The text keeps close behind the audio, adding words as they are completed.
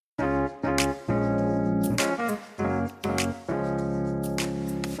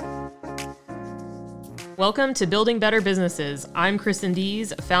Welcome to Building Better Businesses. I'm Kristen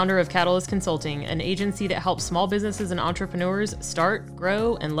Dees, founder of Catalyst Consulting, an agency that helps small businesses and entrepreneurs start,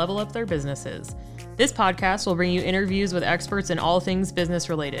 grow, and level up their businesses. This podcast will bring you interviews with experts in all things business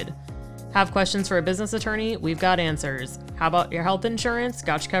related. Have questions for a business attorney? We've got answers. How about your health insurance?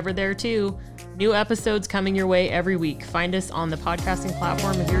 Got you covered there too. New episodes coming your way every week. Find us on the podcasting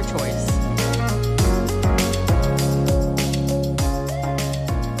platform of your choice.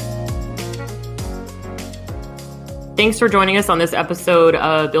 Thanks for joining us on this episode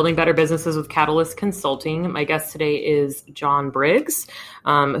of Building Better Businesses with Catalyst Consulting. My guest today is John Briggs,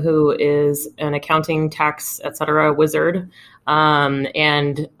 who is an accounting, tax, etc. wizard,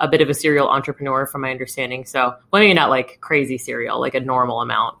 and a bit of a serial entrepreneur from my understanding. So, well, maybe not like crazy serial, like a normal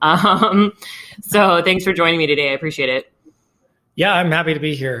amount. So thanks for joining me today. I appreciate it. Yeah, I'm happy to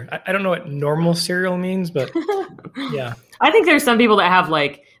be here. I don't know what normal serial means, but yeah. I think there's some people that have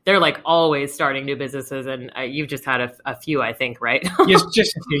they're always starting new businesses, and you've just had a few, I think, right? Yes,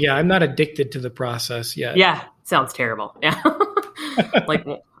 just a few. Yeah, I'm not addicted to the process yet. Yeah, sounds terrible. Yeah, like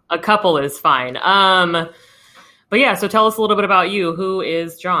a couple is fine. But yeah, so tell us a little bit about you. Who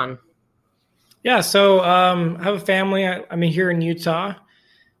is John? Yeah, so I have a family. I'm here in Utah.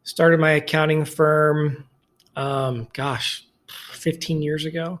 Started my accounting firm, 15 years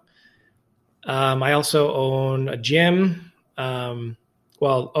ago. I also own a gym.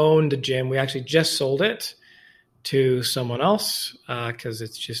 Owned a gym. We actually just sold it to someone else because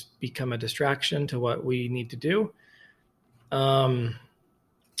it's just become a distraction to what we need to do. Got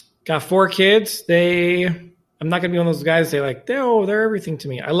 4 kids. I'm not going to be one of those guys that say they're everything to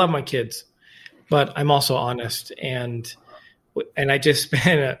me. I love my kids, but I'm also honest. And I just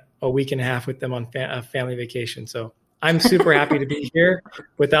spent a week and a half with them on a family vacation. So I'm super happy to be here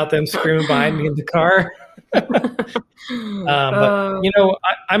without them screaming behind me in the car.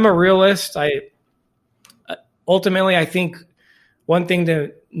 I'm a realist. Ultimately, I think one thing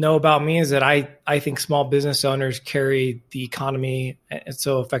to know about me is that I think small business owners carry the economy and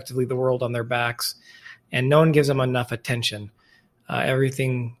so effectively the world on their backs, and no one gives them enough attention.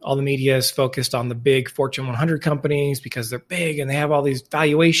 All the media is focused on the big Fortune 100 companies because they're big and they have all these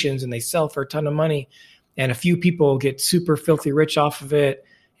valuations and they sell for a ton of money. And a few people get super filthy rich off of it.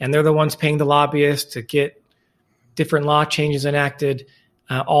 And they're the ones paying the lobbyists to get different law changes enacted.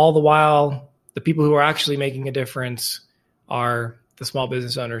 All the while, the people who are actually making a difference are the small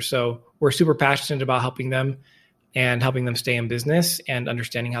business owners. So we're super passionate about helping them and helping them stay in business and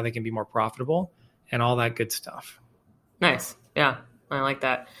understanding how they can be more profitable and all that good stuff. Nice. Yeah, I like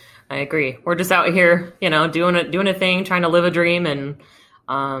that. I agree. We're just out here, doing a thing, trying to live a dream. And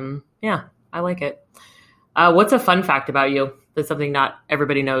yeah, I like it. What's a fun fact about you that's something not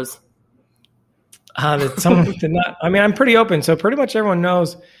everybody knows? I'm pretty open. So pretty much everyone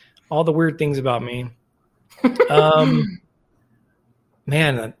knows all the weird things about me.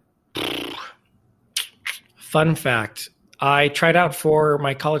 Fun fact. I tried out for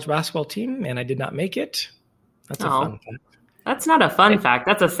my college basketball team and I did not make it. That's a fun fact. That's not a fun fact.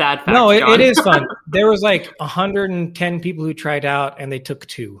 That's a sad fact. No, it is fun. There was 110 people who tried out and they took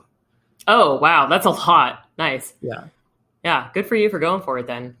 2. Oh, wow. That's a lot. Nice. Yeah. Yeah. Good for you for going for it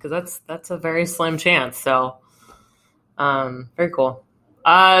then, because that's a very slim chance. So very cool.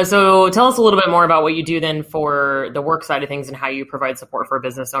 So tell us a little bit more about what you do then for the work side of things and how you provide support for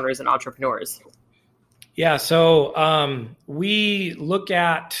business owners and entrepreneurs. Yeah. So we look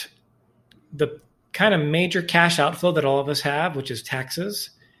at the kind of major cash outflow that all of us have, which is taxes.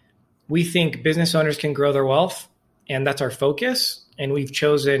 We think business owners can grow their wealth, and that's our focus. And we've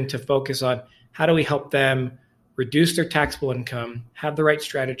chosen to focus on how do we help them reduce their taxable income, have the right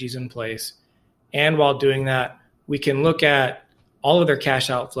strategies in place. And while doing that, we can look at all of their cash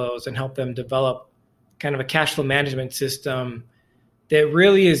outflows and help them develop kind of a cash flow management system that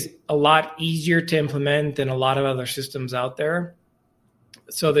really is a lot easier to implement than a lot of other systems out there,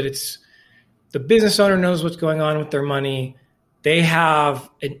 so that the business owner knows what's going on with their money. They have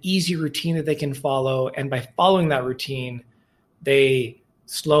an easy routine that they can follow. And by following that routine, they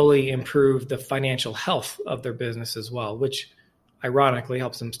slowly improve the financial health of their business as well, which ironically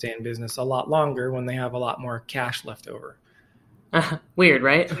helps them stay in business a lot longer when they have a lot more cash left over. Weird,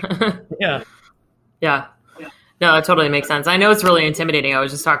 right? Yeah. Yeah. No, it totally makes sense. I know it's really intimidating. I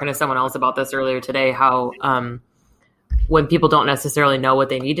was just talking to someone else about this earlier today, how when people don't necessarily know what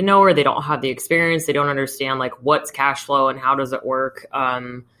they need to know, or they don't have the experience, they don't understand what's cash flow and how does it work,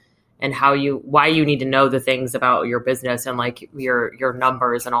 and why you need to know the things about your business and your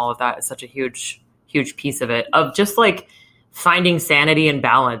numbers and all of that is such a huge piece of it, of just finding sanity and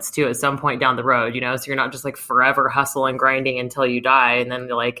balance too at some point down the road, so you're not just forever hustling, grinding until you die. And then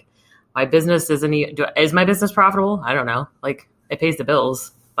my business is my business profitable? I don't know. Like it pays the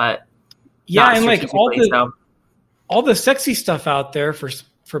bills, but yeah, and like all the sexy stuff out there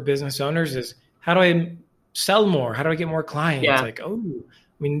for business owners is how do I sell more? How do I get more clients? Yeah. Like, oh, I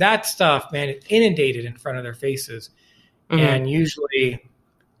mean, that stuff, man, it's inundated in front of their faces. Mm-hmm. And usually,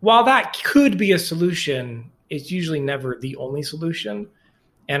 while that could be a solution, it's usually never the only solution.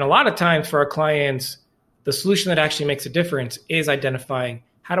 And a lot of times for our clients, the solution that actually makes a difference is identifying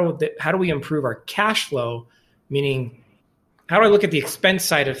how do we improve our cash flow, meaning how do I look at the expense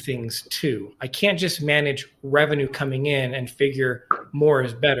side of things too? I can't just manage revenue coming in and figure more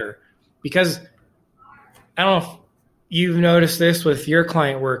is better. Because I don't know if you've noticed this with your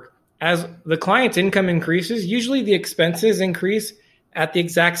client work. As the client's income increases, usually the expenses increase at the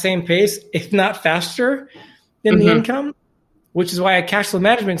exact same pace, if not faster than the income, which is why a cash flow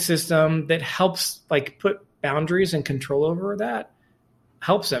management system that helps like put boundaries and control over that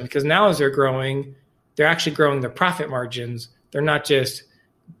helps them. Because now as they're growing, they're actually growing their profit margins. They're not just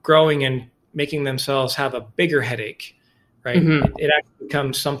growing and making themselves have a bigger headache, right? It actually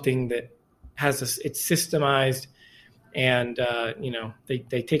becomes something that has it's systemized, and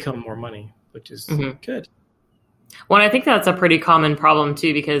they take home more money, which is good. Well, I think that's a pretty common problem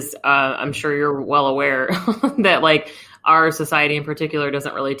too, because I'm sure you're well aware that like our society in particular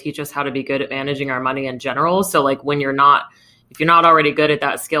doesn't really teach us how to be good at managing our money in general. So like if you're not already good at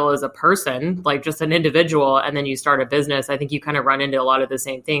that skill as a person, like just an individual, and then you start a business, I think you kind of run into a lot of the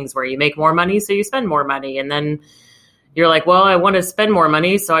same things where you make more money, so you spend more money. And then you're like, well, I want to spend more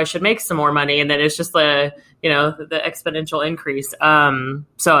money, so I should make some more money. And then it's just the exponential increase.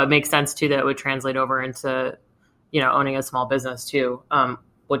 So it makes sense too that it would translate over into, owning a small business too,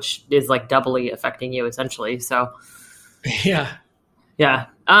 which is like doubly affecting you essentially. So yeah. Yeah.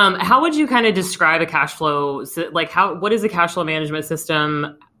 How would you kind of describe a cash flow? Like what is a cash flow management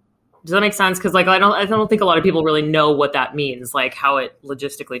system? Does that make sense? Cause like, I don't think a lot of people really know what that means, like how it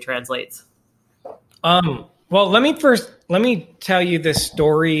logistically translates. Well, let me tell you this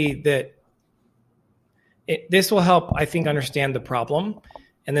story that this will help, I think, understand the problem.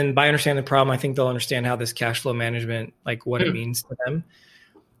 And then by understanding the problem, I think they'll understand how this cash flow management, like what it means to them.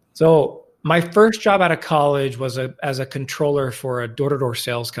 So my first job out of college was as a controller for a door-to-door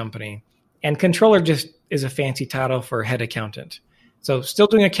sales company. And controller just is a fancy title for head accountant. So still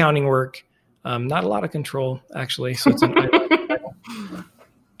doing accounting work, not a lot of control, actually. So it's an title.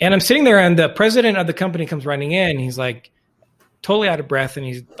 And I'm sitting there, and the president of the company comes running in. He's like totally out of breath. And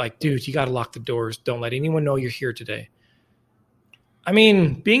he's like, dude, you got to lock the doors. Don't let anyone know you're here today. I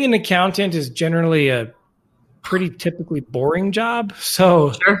mean, being an accountant is generally a pretty typically boring job.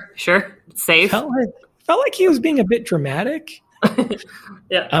 So sure. Safe. Felt like he was being a bit dramatic.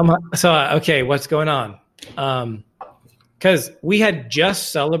 Yeah. Okay, what's going on? Because we had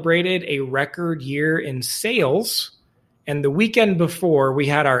just celebrated a record year in sales. And the weekend before, we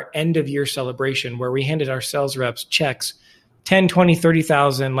had our end of year celebration where we handed our sales reps checks, 10, 20,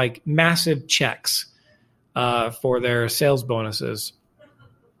 30,000, like massive checks for their sales bonuses.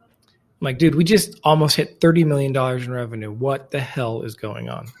 I'm like, dude, we just almost hit $30 million in revenue. What the hell is going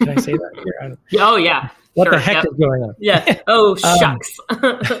on? Can I say that here? Oh, yeah. What the heck is going on? Yeah. Oh, shucks.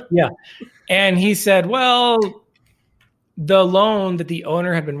 Yeah. And he said, well, the loan that the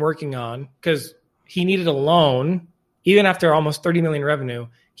owner had been working on, because he needed a loan, even after almost 30 million revenue,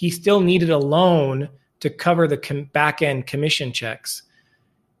 he still needed a loan to cover the back end commission checks.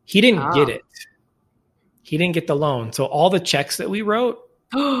 He didn't get it. He didn't get the loan. So all the checks that we wrote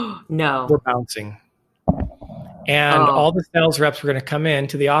were bouncing. And all the sales reps were going to come in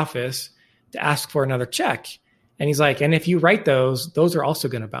to the office to ask for another check. And he's like, and if you write those are also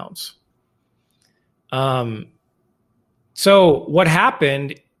going to bounce. So what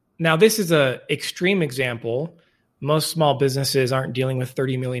happened, now this is a extreme example. Most small businesses aren't dealing with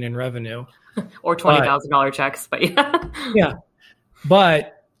 30 million in revenue. Or $20,000 checks, but yeah. Yeah.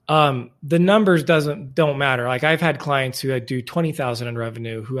 But the numbers don't matter. Like I've had clients who do 20,000 in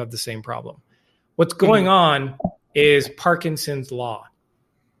revenue who have the same problem. What's going on is Parkinson's law.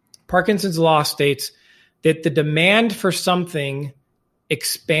 Parkinson's law states that the demand for something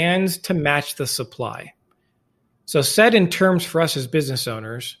expands to match the supply. So said in terms for us as business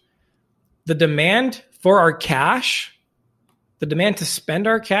owners, the demand for our cash, the demand to spend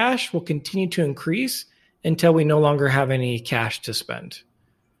our cash will continue to increase until we no longer have any cash to spend.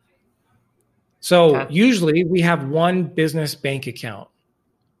 So usually we have one business bank account.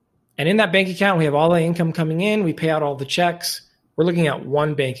 And in that bank account, we have all the income coming in. We pay out all the checks. We're looking at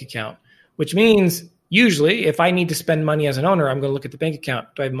one bank account, which means usually if I need to spend money as an owner, I'm going to look at the bank account.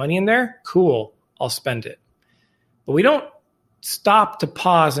 Do I have money in there? Cool. I'll spend it. But we don't stop to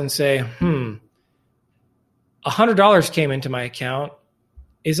pause and say, $100 came into my account.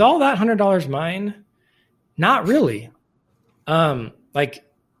 Is all that $100 mine? Not really. I'm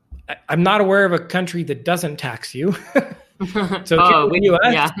not aware of a country that doesn't tax you. So in the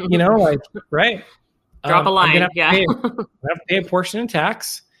US, right? Drop a line. I have to pay a portion in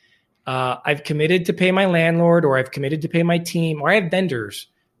tax. I've committed to pay my landlord, or I've committed to pay my team, or I have vendors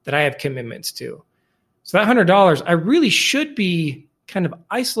that I have commitments to. So that $100, I really should be kind of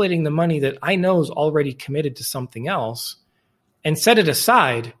isolating the money that I know is already committed to something else and set it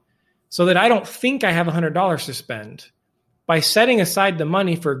aside so that I don't think I have $100 to spend. By setting aside the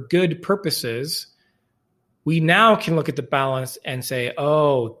money for good purposes, we now can look at the balance and say,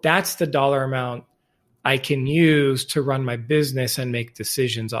 oh, that's the dollar amount I can use to run my business and make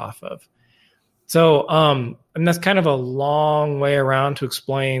decisions off of. So, and that's kind of a long way around to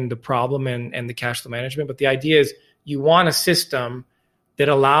explain the problem and the cash flow management. But the idea is you want a system that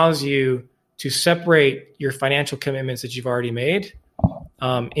allows you to separate your financial commitments that you've already made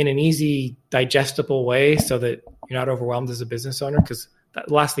in an easy, digestible way so that you're not overwhelmed as a business owner. Because the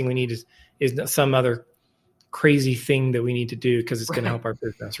last thing we need is some other crazy thing that we need to do because it's going to help our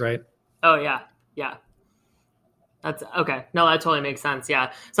business, right? Oh, yeah. Yeah. That's okay. No, that totally makes sense.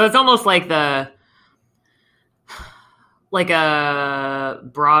 Yeah. So it's almost like a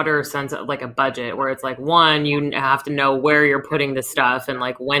broader sense of like a budget where it's like, one, you have to know where you're putting the stuff and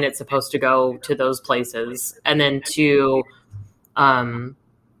like when it's supposed to go to those places. And then two, the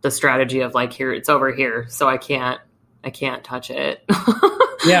strategy of like, here, it's over here. So I can't touch it.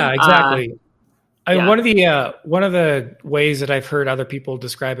 Yeah, exactly. One of the ways that I've heard other people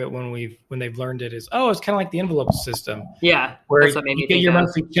describe it when they've learned it is, it's kind of like the envelope system. Yeah. Where you get your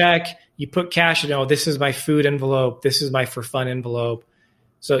monthly check, you put cash, this is my food envelope. This is my for fun envelope.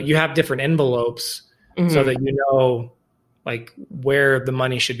 So you have different envelopes so that you know like where the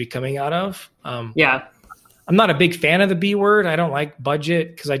money should be coming out of. Yeah. I'm not a big fan of the B word. I don't like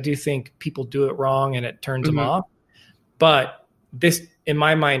budget because I do think people do it wrong and it turns them off. But this, in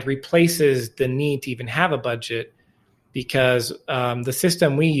my mind, replaces the need to even have a budget because the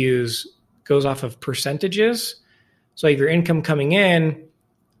system we use goes off of percentages. So if your income coming in,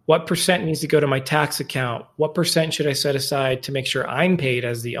 what percent needs to go to my tax account? What percent should I set aside to make sure I'm paid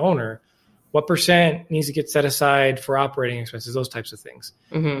as the owner? What percent needs to get set aside for operating expenses? Those types of things.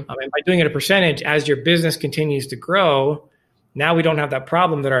 And by doing it a percentage, as your business continues to grow, now we don't have that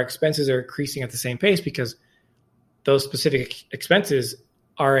problem that our expenses are increasing at the same pace because those specific expenses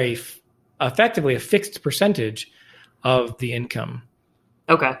are effectively a fixed percentage of the income.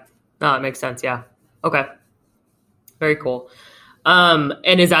 Okay. No, that makes sense. Yeah. Okay. Very cool.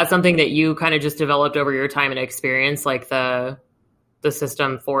 And is that something that you kind of just developed over your time and experience, like the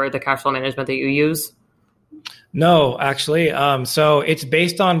system for the cash flow management that you use? No, actually. So it's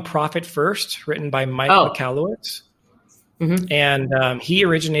based on Profit First, written by Mike Michalowicz. And he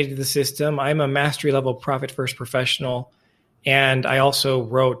originated the system. I'm a mastery level Profit First professional. And I also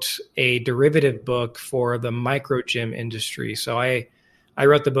wrote a derivative book for the micro gym industry. So I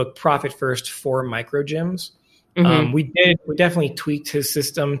wrote the book Profit First for micro gyms. We definitely tweaked his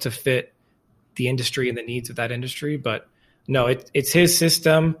system to fit the industry and the needs of that industry, but no, it's his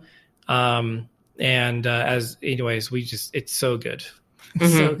system. It's so good.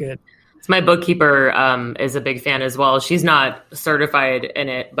 It's so good. So my bookkeeper is a big fan as well. She's not certified in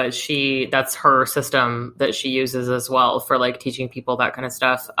it, but that's her system that she uses as well for like teaching people that kind of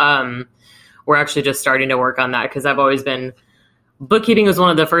stuff. We're actually just starting to work on that because I've always been bookkeeping was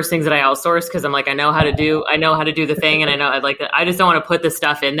one of the first things that I outsourced because I'm like, I know how to do the thing. And I know I just don't want to put the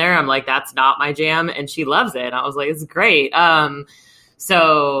stuff in there. I'm like, that's not my jam. And she loves it. I was like, it's great.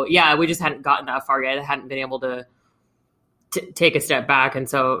 So yeah, we just hadn't gotten that far yet. I hadn't been able to take a step back. And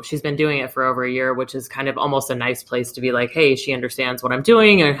so she's been doing it for over a year, which is kind of almost a nice place to be like, hey, she understands what I'm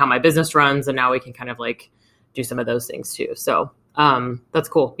doing and how my business runs. And now we can kind of like do some of those things too. So that's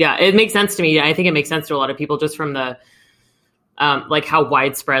cool. Yeah, it makes sense to me. I think it makes sense to a lot of people just from the like how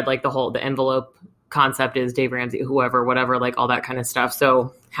widespread like the envelope concept is, Dave Ramsey, whoever, whatever, like all that kind of stuff.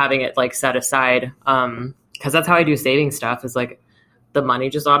 So having it like set aside, because that's how I do saving stuff is like the money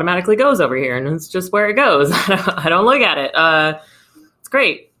just automatically goes over here and it's just where it goes. I don't look at it. It's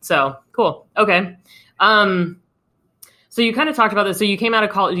great. So cool. Okay. So you kind of talked about this. So you came out of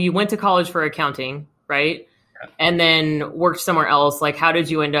college, you went to college for accounting, right? And then worked somewhere else. Like how did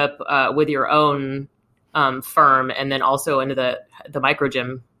you end up with your own firm and then also into the micro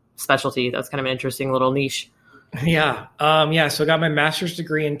gym specialty? That's kind of an interesting little niche. Yeah. So I got my master's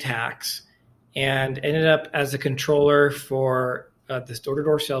degree in tax and ended up as a controller for this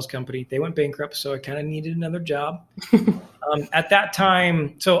door-to-door sales company. They went bankrupt, so I kind of needed another job. At that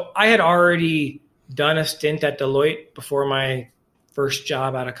time, so I had already done a stint at Deloitte before my first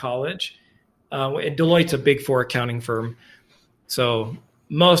job out of college. Deloitte's a Big Four accounting firm. So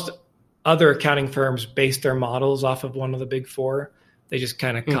most other accounting firms base their models off of one of the Big Four. They just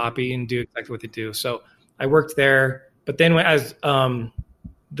kind of copy and do exactly what they do. So I worked there. But then as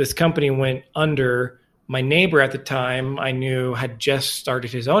this company went under, my neighbor at the time I knew had just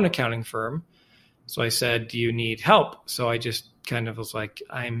started his own accounting firm. So I said, do you need help? So I just kind of was like,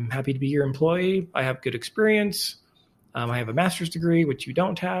 I'm happy to be your employee. I have good experience. I have a master's degree, which you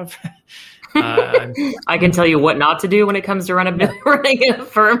don't have. I can tell you what not to do when it comes to running a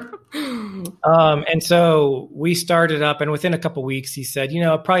firm. And so we started up, and within a couple of weeks, he said,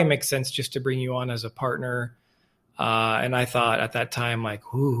 it probably makes sense just to bring you on as a partner. And I thought at that time,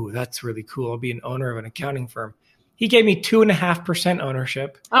 like, ooh, that's really cool. I'll be an owner of an accounting firm. He gave me 2.5%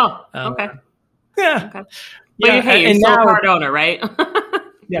 ownership. Oh, okay. Yeah. Okay. But hey, you're still a part owner, right?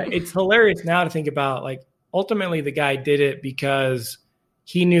 Yeah. It's hilarious now to think about, like, ultimately the guy did it because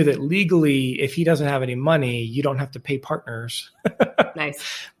he knew that legally, if he doesn't have any money, you don't have to pay partners. Nice.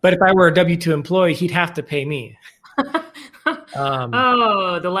 But if I were a W-2 employee, he'd have to pay me.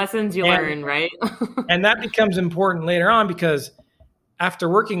 The lessons you learn, right? And that becomes important later on because after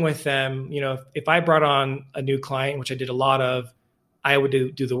working with them, if I brought on a new client, which I did a lot of, I would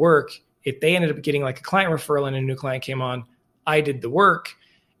do the work. If they ended up getting like a client referral and a new client came on, I did the work.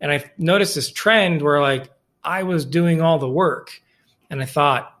 And I noticed this trend where like I was doing all the work. And I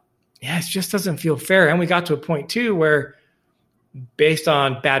thought, yeah, it just doesn't feel fair. And we got to a point too where based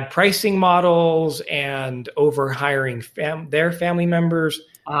on bad pricing models and over hiring their family members,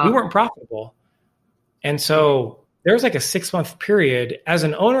 we weren't profitable. And so there was like a 6-month period as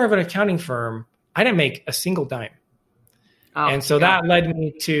an owner of an accounting firm, I didn't make a single dime. And so that led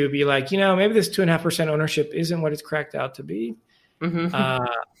me to be like, maybe this 2.5% ownership isn't what it's cracked out to be. Mm-hmm.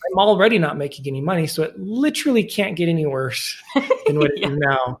 I'm already not making any money, so it literally can't get any worse than what it is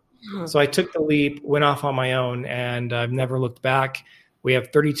now. So I took the leap, went off on my own, and I've never looked back. We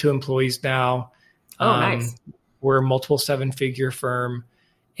have 32 employees now. Nice. We're a multiple 7-figure firm,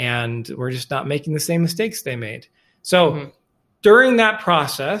 and we're just not making the same mistakes they made. So during that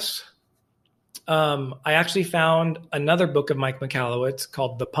process, I actually found another book of Mike Michalowicz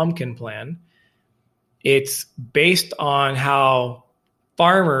called The Pumpkin Plan. It's based on how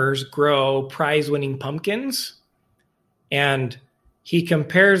farmers grow prize-winning pumpkins. And he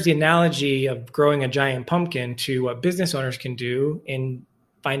compares the analogy of growing a giant pumpkin to what business owners can do in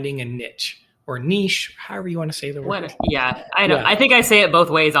finding a niche or niche, however you want to say the word. Yeah, I know. Yeah. I think I say it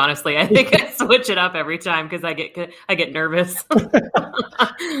both ways, honestly. I think I switch it up every time because I get nervous.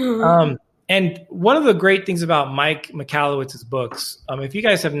 And one of the great things about Mike Michalowicz's books, if you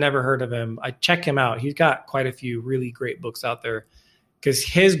guys have never heard of him, I check him out. He's got quite a few really great books out there because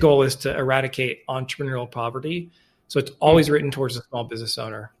his goal is to eradicate entrepreneurial poverty. So it's always written towards a small business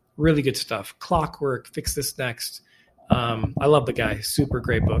owner. Really good stuff. Clockwork, Fix This Next. I love the guy. Super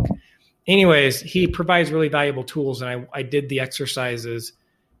great book. Anyways, he provides really valuable tools. And I did the exercises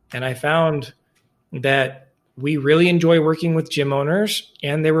and I found that we really enjoy working with gym owners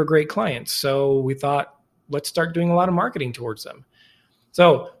and they were great clients. So we thought, let's start doing a lot of marketing towards them.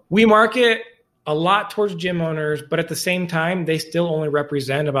 So we market a lot towards gym owners, but at the same time, they still only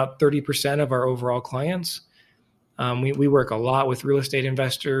represent about 30% of our overall clients. We work a lot with real estate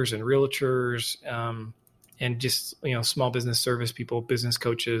investors and realtors and just, small business service people, business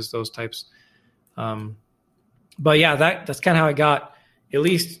coaches, those types. But yeah, that's kind of how I got at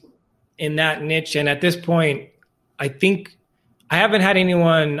least in that niche. And at this point, I think I haven't had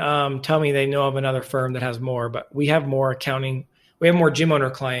anyone tell me they know of another firm that has more, but we have more gym owner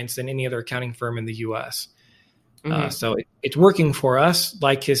clients than any other accounting firm in the US. So it's working for us,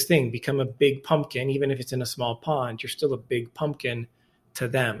 like his thing, become a big pumpkin. Even if it's in a small pond, you're still a big pumpkin to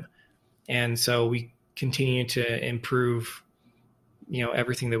them. And so we continue to improve,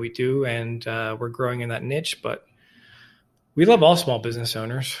 everything that we do. And we're growing in that niche, but we love all small business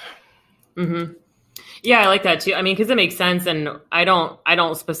owners. Mm-hmm. Yeah, I like that too. I mean, because it makes sense. And I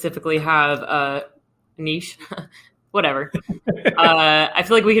don't specifically have a niche. Whatever. I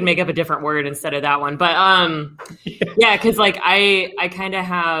feel like we could make up a different word instead of that one. But yeah, because like I kind of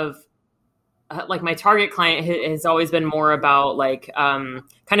have like my target client has always been more about like kind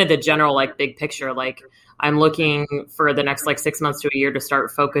of the general like big picture. Like I'm looking for the next like 6 months to a year to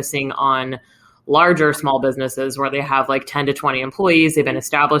start focusing on larger small businesses where they have like 10 to 20 employees. They've been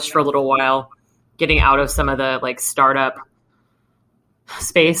established for a little while, getting out of some of the like startup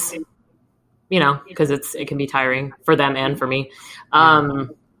space. because it can be tiring for them and for me.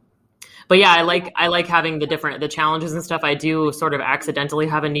 But yeah, I like having the challenges and stuff. I do sort of accidentally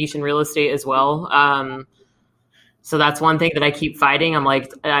have a niche in real estate as well. So that's one thing that I keep fighting. I'm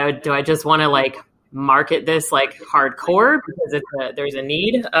like, do I just want to like market this like hardcore because there's a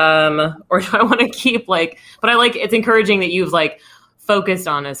need, or do I want to keep like? But I like it's encouraging that you've like focused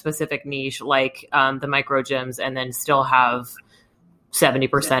on a specific niche, like the micro gyms, and then still have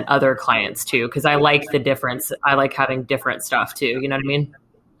 70% other clients too, because I like the difference. I like having different stuff too. You know what I mean?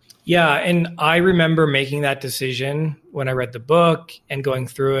 Yeah. And I remember making that decision when I read the book and going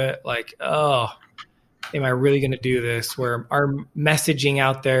through it like, oh, am I really going to do this? Where our messaging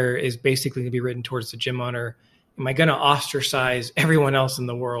out there is basically going to be written towards the gym owner. Am I going to ostracize everyone else in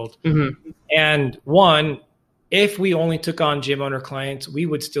the world? Mm-hmm. And one, if we only took on gym owner clients, we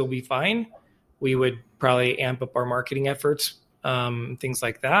would still be fine. We would probably amp up our marketing efforts, things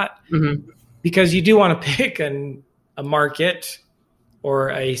like that. Mm-hmm. Because you do want to pick a market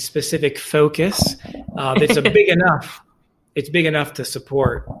or a specific focus that's big enough. It's big enough to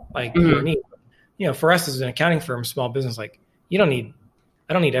support like your needs. For us as an accounting firm, small business, like I don't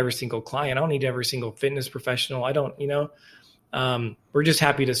need every single client. I don't need every single fitness professional. I don't, we're just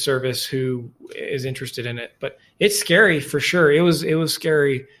happy to service who is interested in it. But it's scary for sure. It was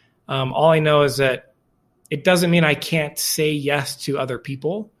scary. All I know is that it doesn't mean I can't say yes to other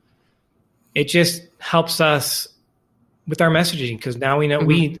people. It just helps us with our messaging because now we know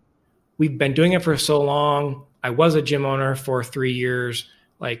we've been doing it for so long. I was a gym owner for 3 years.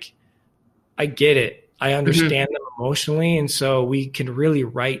 Like I get it. I understand them emotionally. And so we can really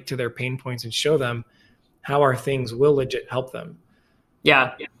write to their pain points and show them how our things will legit help them.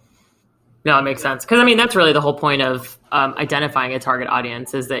 Yeah. No, it makes sense. Because I mean, that's really the whole point of identifying a target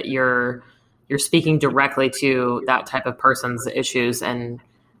audience is that you're speaking directly to that type of person's issues, and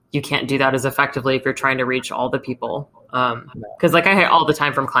you can't do that as effectively if you're trying to reach all the people. Because like I hear all the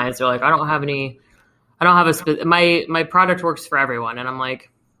time from clients, they're like, my product works for everyone, and I'm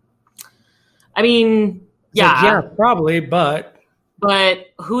like, I mean, yeah, probably, but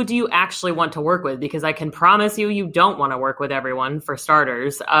who do you actually want to work with? Because I can promise you don't want to work with everyone for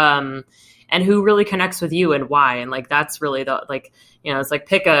starters. And who really connects with you and why? And like, that's really it's like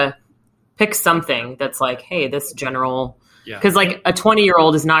pick something that's like, hey, this general, because like a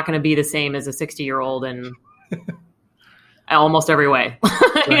 20-year-old is not going to be the same as a 60-year-old in almost every way.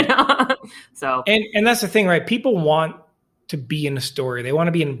 Right. So, and that's the thing, right? People want to be in a story. They want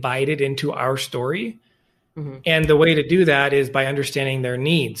to be invited into our story. Mm-hmm. And the way to do that is by understanding their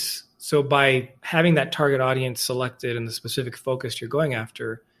needs. So by having that target audience selected and the specific focus you're going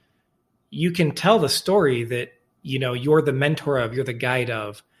after, you can tell the story that, you're the mentor of, you're the guide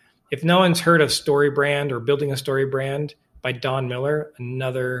of. If no one's heard of StoryBrand or Building a Story Brand by Don Miller,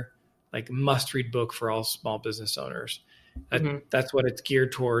 another like must-read book for all small business owners. That's what it's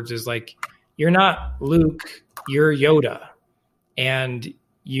geared towards is like, you're not Luke, you're Yoda. And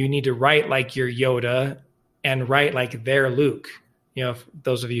you need to write like you're Yoda and write like they're Luke.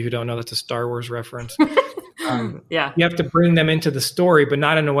 Those of you who don't know, that's a Star Wars reference. You have to bring them into the story, but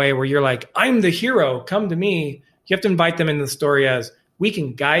not in a way where you're like, I'm the hero, come to me. You have to invite them into the story as we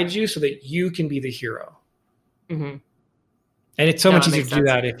can guide you so that you can be the hero. Mm-hmm. And it's so much easier to do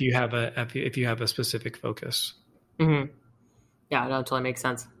that if you have a specific focus. Mm-hmm. Yeah, that totally makes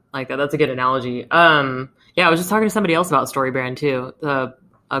sense. Like that. That's a good analogy. I was just talking to somebody else about StoryBrand too.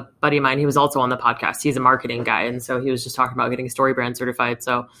 A buddy of mine, he was also on the podcast. He's a marketing guy. And so he was just talking about getting StoryBrand certified.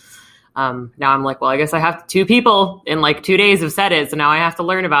 So now I'm like, well, I guess I have 2 people in like 2 days have said it. So now I have to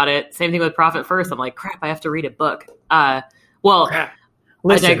learn about it. Same thing with Profit First. I'm like, crap, I have to read a book. I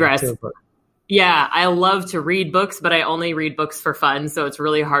digress. Yeah, I love to read books, but I only read books for fun. So it's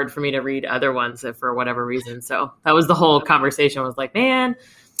really hard for me to read other ones for whatever reason. So that was the whole conversation. I was like, man,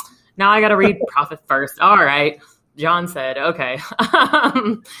 now I got to read Profit First. All right. John said, okay.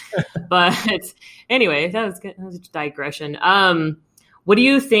 But anyway, that was good. That was a digression. What do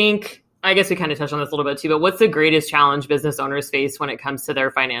you think? I guess we kind of touched on this a little bit too, but what's the greatest challenge business owners face when it comes to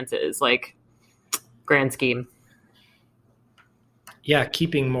their finances? Like grand scheme. Yeah.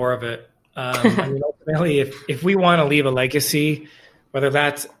 Keeping more of it. Ultimately, if we want to leave a legacy, whether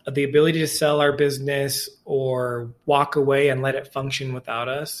that's the ability to sell our business or walk away and let it function without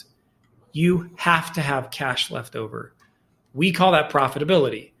us, you have to have cash left over. We call that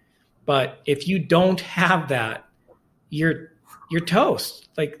profitability. But if you don't have that, you're toast.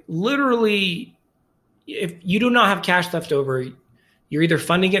 Like literally, if you do not have cash left over, you're either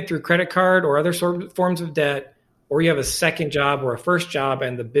funding it through credit card or other forms of debt, or you have a second job or a first job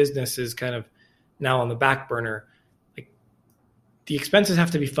and the business is kind of now on the back burner. Like the expenses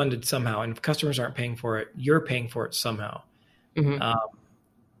have to be funded somehow. And if customers aren't paying for it, you're paying for it somehow.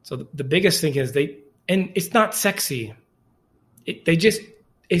 So the biggest thing is and it's not sexy.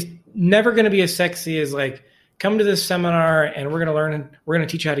 It's never going to be as sexy as like, come to this seminar and we're going to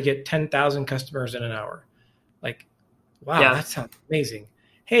teach you how to get 10,000 customers in an hour. Like, wow, that sounds amazing.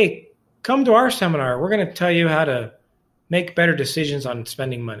 Hey, come to our seminar. We're going to tell you how to make better decisions on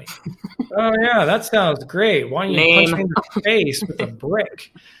spending money. Oh yeah, that sounds great. Why don't you punch me in the face with a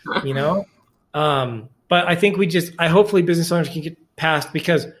brick, But I think hopefully business owners can get past,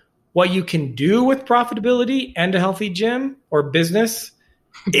 because what you can do with profitability and a healthy gym or business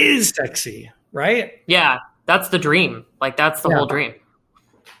is sexy, right? Yeah, that's the dream. Like that's the whole dream.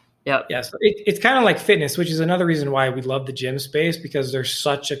 Yeah. Yeah. So it's kind of like fitness, which is another reason why we love the gym space, because there's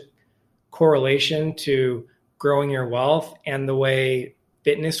such a correlation to growing your wealth and the way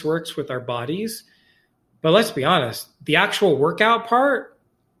fitness works with our bodies. But let's be honest, the actual workout part,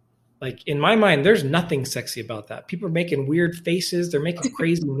 like in my mind, there's nothing sexy about that. People are making weird faces. They're making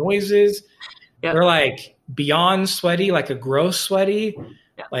crazy noises. Yep. They're like beyond sweaty, like a gross sweaty.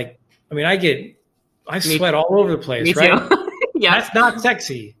 Yep. Like, I mean, I sweat all over the place, Me right? Too. Yeah. That's not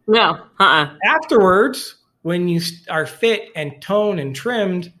sexy. No. Afterwards, when you are fit and toned and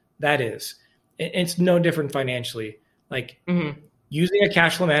trimmed, that is. It's no different financially. Like using a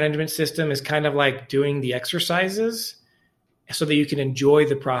cash flow management system is kind of like doing the exercises so that you can enjoy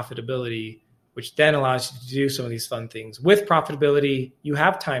the profitability, which then allows you to do some of these fun things. With profitability, you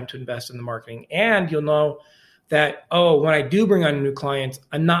have time to invest in the marketing, and you'll know that, when I do bring on new clients,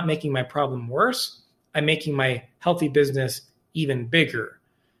 I'm not making my problem worse. I'm making my healthy business even bigger,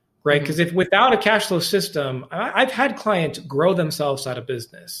 right? Because if without a cash flow system, I've had clients grow themselves out of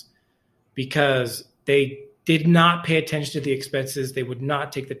business because they did not pay attention to the expenses. They would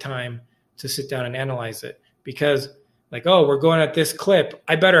not take the time to sit down and analyze it, because like, we're going at this clip.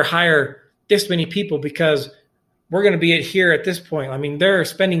 I better hire this many people because we're going to be here at this point. I mean, they're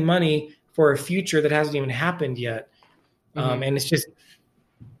spending money for a future that hasn't even happened yet. And it's just,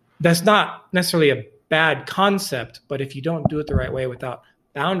 that's not necessarily a bad concept, but if you don't do it the right way without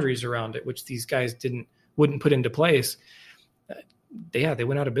boundaries around it, which these guys wouldn't put into place, they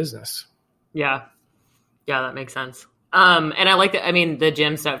went out of business. Yeah, that makes sense. And I like that. I mean, the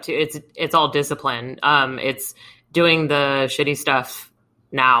gym stuff too. It's all discipline. It's doing the shitty stuff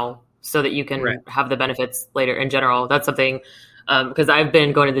now so that you can have the benefits later. In general, that's something. Because I've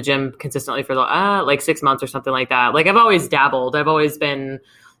been going to the gym consistently for like 6 months or something like that. Like I've always dabbled. I've always been,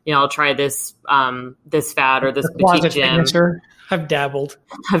 I'll try this fad or this boutique gym. I've dabbled.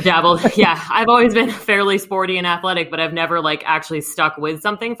 Yeah. I've always been fairly sporty and athletic, but I've never like actually stuck with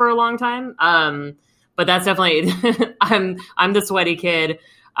something for a long time. But that's definitely, I'm the sweaty kid.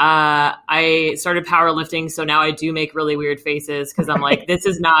 I started powerlifting. So now I do make really weird faces because I'm like, this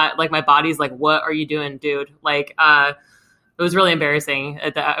is not like, my body's like, what are you doing, dude? Like, it was really embarrassing.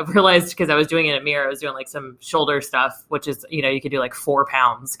 I realized because I was doing it at Mirror, I was doing like some shoulder stuff, which is, you could do like 4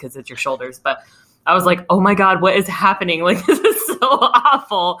 pounds because it's your shoulders. But I was like, oh my God, what is happening? Like, this is so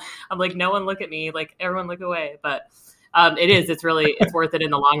awful. I'm like, no one look at me. Like, everyone look away. But it's worth it in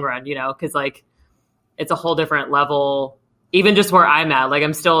the long run, because like, it's a whole different level, even just where I'm at. Like,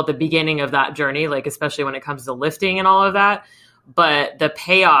 I'm still at the beginning of that journey, like, especially when it comes to lifting and all of that. But the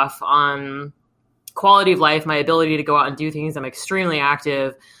payoff on quality of life, my ability to go out and do things. I'm extremely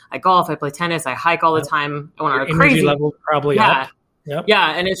active. I golf, I play tennis, I hike all the time. I want to crazy level probably up. Yep.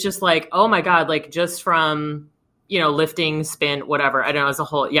 Yeah. And it's just like, oh my God, like just from, lifting, spin, whatever. I don't know, as a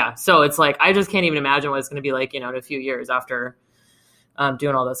whole. Yeah. So it's like, I just can't even imagine what it's going to be like, in a few years after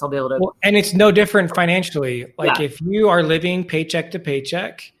doing all this, I'll be able to. Well, and it's no different financially. Like if you are living paycheck to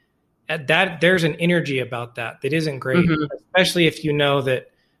paycheck, there's an energy about that isn't great, especially if you know that,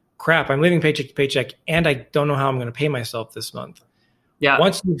 crap, I'm living paycheck to paycheck and I don't know how I'm going to pay myself this month. Yeah.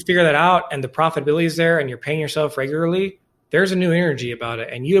 Once you figure that out and the profitability is there and you're paying yourself regularly, there's a new energy about it.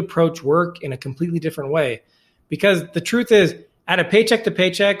 And you approach work in a completely different way, because the truth is, at a paycheck to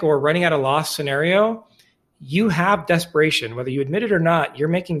paycheck or running at a loss scenario, you have desperation. Whether you admit it or not, you're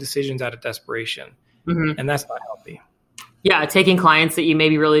making decisions out of desperation. And that's not healthy. Yeah, taking clients that you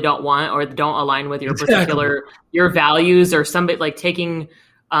maybe really don't want or don't align with your particular, your values, or somebody like taking...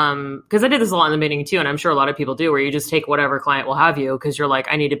 because I did this a lot in the beginning too, and I'm sure a lot of people do, where you just take whatever client will have you because you're like,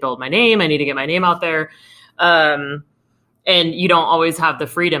 I need to build my name, I need to get my name out there, and you don't always have the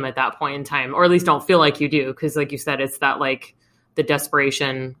freedom at that point in time, or at least don't feel like you do, because like you said, it's that like the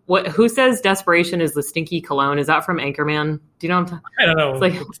desperation. Who says desperation is the stinky cologne? Is that from Anchorman? Do you know what I'm talking? I don't know. It's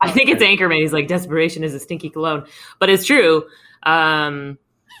like, I think it's Anchorman. He's like, desperation is a stinky cologne, but it's true.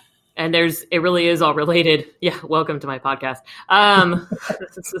 And it really is all related. Yeah. Welcome to my podcast.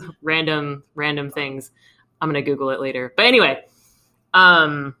 Random things. I'm going to Google it later. But anyway,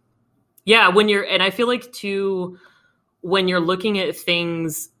 yeah, and I feel like too, when you're looking at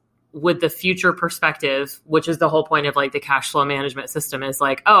things with the future perspective, which is the whole point of like the cash flow management system, is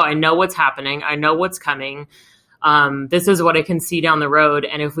like, oh, I know what's happening. I know what's coming. This is what I can see down the road.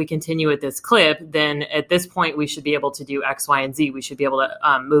 And if we continue at this clip, then at this point, we should be able to do X, Y, and Z. We should be able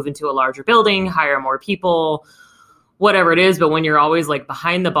to move into a larger building, hire more people, whatever it is. But when you're always like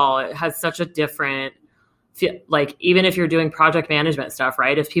behind the ball, it has such a different, like, even if you're doing project management stuff,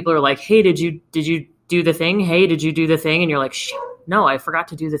 right? If people are like, hey, did you do the thing? Hey, did you do the thing? And you're like, shit, no, I forgot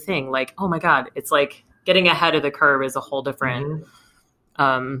to do the thing. Like, oh my God, it's like getting ahead of the curve is a whole different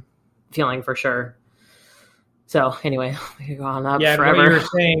feeling for sure. So anyway, we could go on that forever. What you were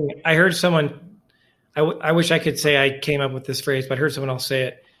saying, I heard someone, I wish I could say I came up with this phrase, but I heard someone else say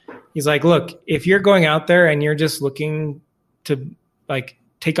it. He's like, look, if you're going out there and you're just looking to like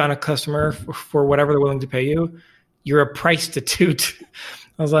take on a customer for whatever they're willing to pay you, you're a price-titute.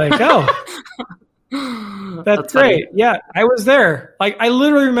 I was like, oh, that's great. Funny. Yeah, I was there. Like, I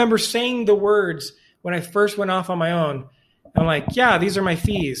literally remember saying the words when I first went off on my own. I'm like, yeah, these are my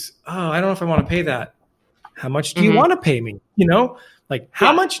fees. Oh, I don't know if I want to pay that. How much do you want to pay me? You know, like,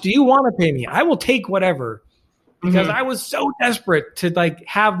 how much do you want to pay me? I will take whatever, because I was so desperate to like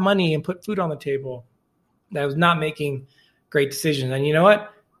have money and put food on the table that I was not making great decisions. And you know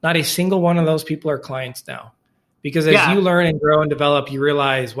what? Not a single one of those people are clients now, because as you learn and grow and develop, you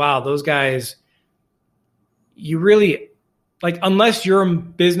realize, wow, those guys, you really like, unless your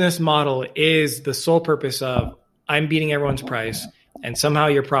business model is the sole purpose of I'm beating everyone's price and somehow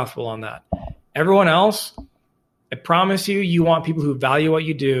you're profitable on that. Everyone else, I promise you, you want people who value what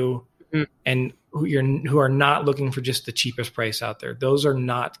you do and who are not looking for just the cheapest price out there. Those are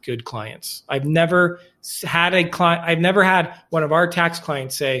not good clients. I've never had one of our tax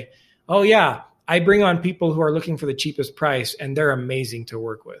clients say, oh yeah, I bring on people who are looking for the cheapest price and they're amazing to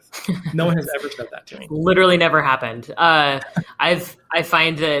work with. No one has ever said that to me. Literally never happened. I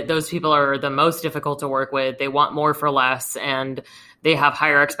find that those people are the most difficult to work with. They want more for less and they have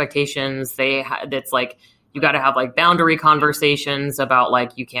higher expectations. It's like, you got to have like boundary conversations about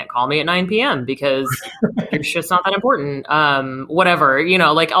like, you can't call me at 9 p.m. because your shit's not that important. Whatever, you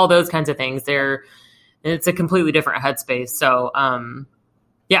know, like all those kinds of things. It's a completely different headspace. So,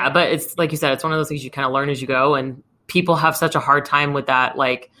 yeah, but it's like you said, it's one of those things you kind of learn as you go, and people have such a hard time with that.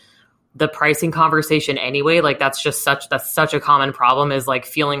 Like the pricing conversation anyway, like that's such a common problem, is like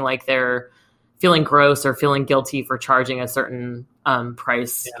feeling like they're feeling gross or feeling guilty for charging a certain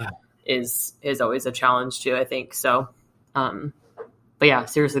price. Yeah. is always a challenge too, I think. So, but yeah,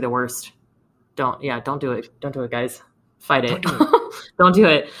 seriously, the worst. Don't do it. Don't do it, guys. Fight it. Don't do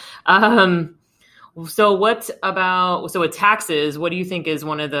it. So with taxes, what do you think is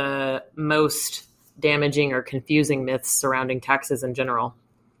one of the most damaging or confusing myths surrounding taxes in general?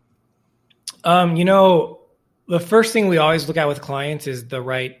 The first thing we always look at with clients is the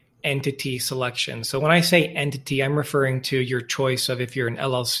right entity selection. So when I say entity, I'm referring to your choice of if you're an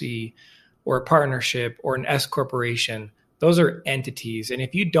LLC or a partnership or an S corporation. Those are entities. And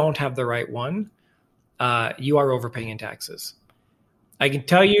if you don't have the right one, you are overpaying in taxes. I can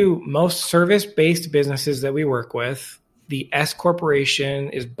tell you most service-based businesses that we work with, the S corporation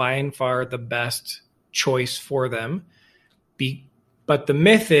is by and far the best choice for them. But the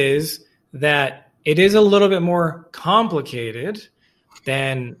myth is that it is a little bit more complicated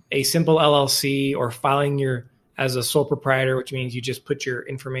than a simple LLC or filing as a sole proprietor, which means you just put your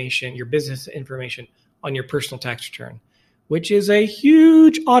business information on your personal tax return, which is a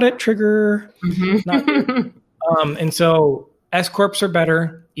huge audit trigger. And so S corps are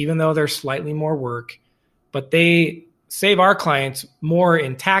better, even though they're slightly more work, but they save our clients more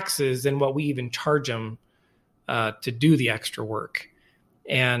in taxes than what we even charge them to do the extra work.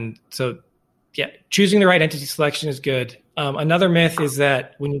 And so, yeah, choosing the right entity selection is good. Another myth is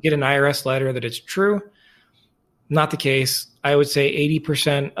that when you get an IRS letter that it's true. Not the case. I would say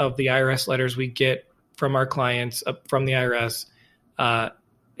 80% of the IRS letters we get from our clients from the IRS,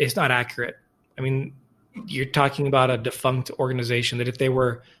 it's not accurate. I mean, you're talking about a defunct organization that if they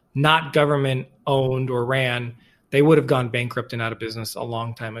were not government owned or ran, they would have gone bankrupt and out of business a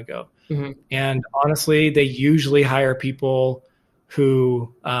long time ago. And honestly, they usually hire people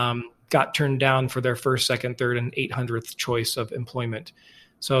who got turned down for their first, second, third, and 800th choice of employment.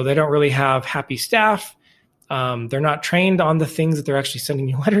 So they don't really have happy staff. They're not trained on the things that they're actually sending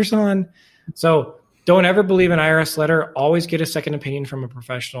you letters on. So don't ever believe an IRS letter. Always get a second opinion from a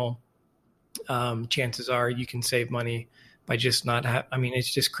professional. Chances are you can save money by just not I mean,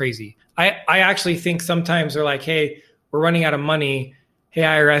 it's just crazy. I actually think sometimes they're like, hey, we're running out of money. Hey,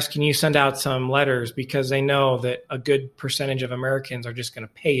 IRS, can you send out some letters? Because they know that a good percentage of Americans are just going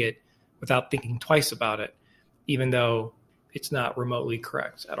to pay it without thinking twice about it, even though it's not remotely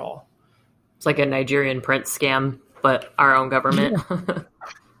correct at all. It's like a Nigerian prince scam, but our own government.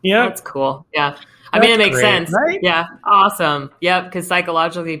 Yeah. That's cool. Yeah. I mean, it makes sense. Right? Yeah. Awesome. Yeah. Because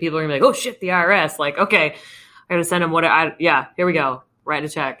psychologically, people are going to be like, oh, shit, the IRS. Like, okay, I got to send them here we go. Write a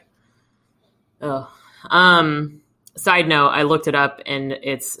check. Oh. Side note, I looked it up and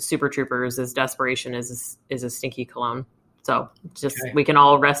it's Super Troopers. Is desperation is a stinky cologne. So we can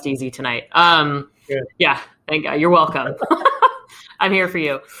all rest easy tonight. Yeah. Thank God. You're welcome. I'm here for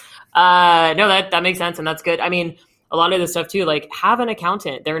you. No, that makes sense. And that's good. I mean, a lot of this stuff too, like have an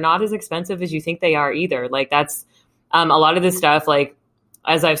accountant. They're not as expensive as you think they are either. Like that's a lot of this stuff, like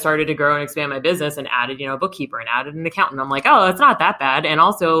as I've started to grow and expand my business and added, a bookkeeper and added an accountant, I'm like, oh, it's not that bad. And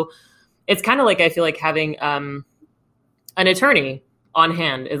also it's kind of like, I feel like having an attorney on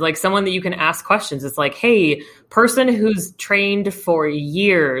hand is like someone that you can ask questions. It's like, hey, person who's trained for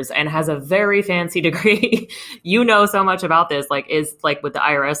years and has a very fancy degree, so much about this, like is like with the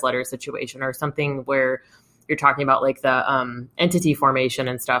IRS letter situation or something where you're talking about like the entity formation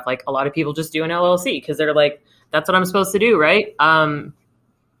and stuff. Like a lot of people just do an LLC because they're like, that's what I'm supposed to do. Right.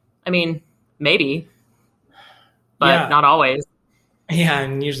 I mean, maybe, but not always. Yeah.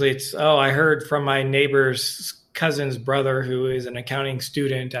 And usually it's, I heard from my neighbor's cousin's brother who is an accounting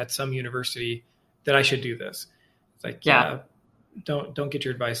student at some university that I should do this. It's like, don't get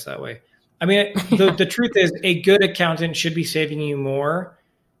your advice that way. I mean, the truth is a good accountant should be saving you more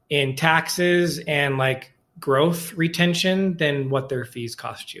in taxes and like growth retention than what their fees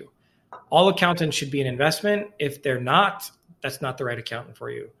cost you. All accountants should be an investment. If they're not, that's not the right accountant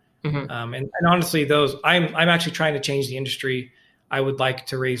for you. Mm-hmm. And honestly, I'm actually trying to change the industry. I would like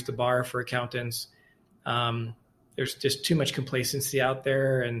to raise the bar for accountants. There's just too much complacency out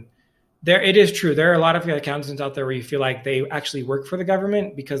there. And it is true. There are a lot of accountants out there where you feel like they actually work for the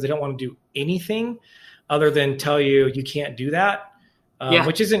government because they don't want to do anything other than tell you can't do that,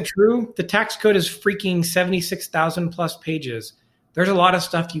 which isn't true. The tax code is freaking 76,000 plus pages. There's a lot of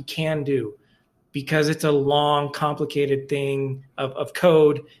stuff you can do because it's a long, complicated thing of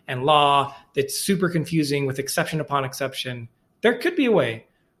code and law that's super confusing with exception upon exception. There could be a way.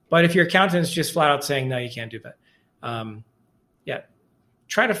 But if your accountant's just flat out saying, no, you can't do that.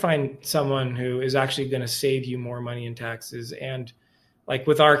 Try to find someone who is actually going to save you more money in taxes. And like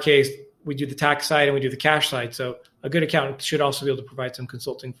with our case, we do the tax side and we do the cash side. So a good accountant should also be able to provide some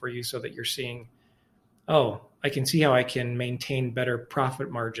consulting for you so that you're seeing, I can see how I can maintain better profit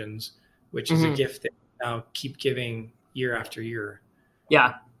margins, which is a gift that I now keep giving year after year.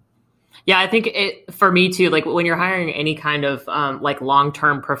 Yeah. Yeah, I think for me too, like when you're hiring any kind of like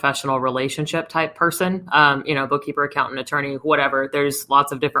long-term professional relationship type person, bookkeeper, accountant, attorney, whatever, there's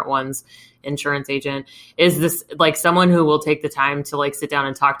lots of different ones, insurance agent, is this like someone who will take the time to like sit down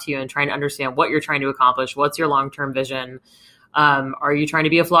and talk to you and try and understand what you're trying to accomplish. What's your long-term vision? Are you trying to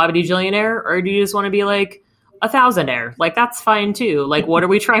be a flabby-gillionaire or do you just want to be like a thousandaire? Like that's fine too. Like what are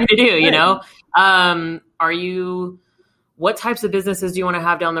we trying to do? What types of businesses do you want to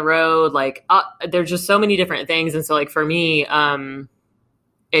have down the road? Like, there's just so many different things. And so like for me,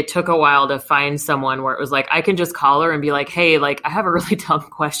 it took a while to find someone where it was like, I can just call her and be like, hey, like I have a really dumb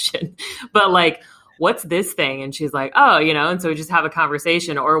question, but like, what's this thing? And she's like, oh, and so we just have a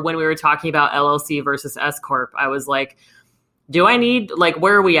conversation. Or when we were talking about LLC versus S Corp, I was like, do I need, like,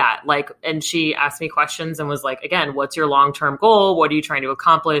 where are we at? Like, and she asked me questions and was like, again, what's your long-term goal? What are you trying to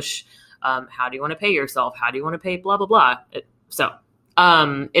accomplish? How do you want to pay yourself? How do you want to pay blah, blah, blah.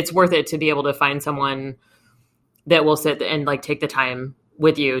 It's worth it to be able to find someone that will sit and like take the time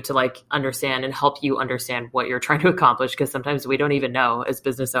with you to like understand and help you understand what you're trying to accomplish. Cause sometimes we don't even know as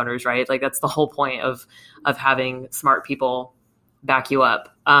business owners, right? Like that's the whole point of having smart people back you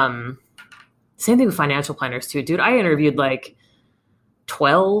up. Same thing with financial planners too, dude. I interviewed like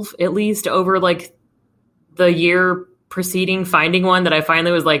 12 at least over like the year preceding finding one that I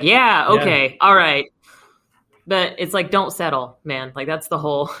finally was like, okay, all right. But it's like, don't settle, man. Like that's the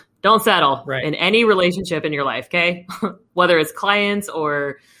whole, don't settle in any relationship in your life. Okay. Whether it's clients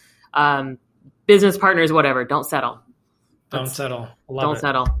or business partners, whatever, don't settle. Don't settle. Don't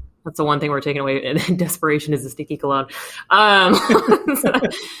settle. That's the one thing we're taking away. And desperation is a sticky cologne.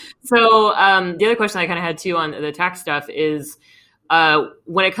 So the other question I kind of had too on the tax stuff is,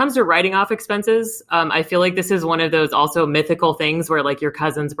 when it comes to writing off expenses, I feel like this is one of those also mythical things where like your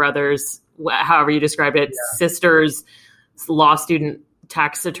cousins, brothers, however you described it, sisters, law student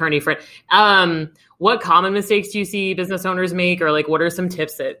tax attorney friend. What common mistakes do you see business owners make, or like what are some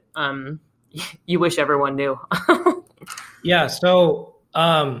tips that you wish everyone knew? Yeah. So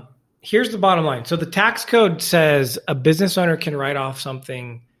here's the bottom line. So the tax code says a business owner can write off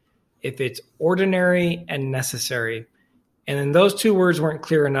something if it's ordinary and necessary. And then those two words weren't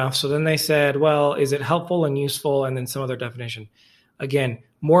clear enough. So then they said, well, is it helpful and useful? And then some other definition. Again,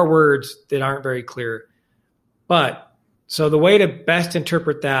 more words that aren't very clear. But so the way to best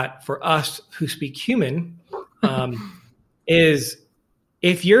interpret that for us who speak human is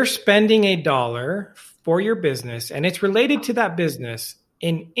if you're spending $1 for your business and it's related to that business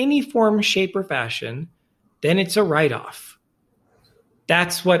in any form, shape, or fashion, then it's a write-off.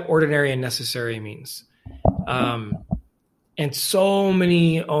 That's what ordinary and necessary means. And so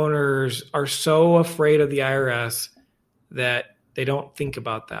many owners are so afraid of the IRS that they don't think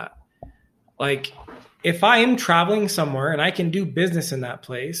about that. Like, if I am traveling somewhere and I can do business in that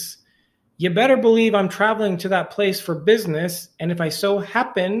place, you better believe I'm traveling to that place for business. And if I so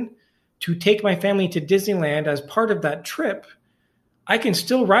happen to take my family to Disneyland as part of that trip, I can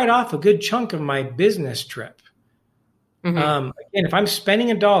still write off a good chunk of my business trip. Mm-hmm. Again, if I'm spending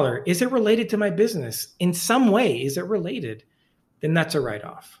 $1, is it related to my business? In some way, is it related? Then that's a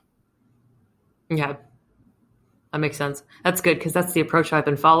write-off. Yeah, that makes sense. That's good because that's the approach I've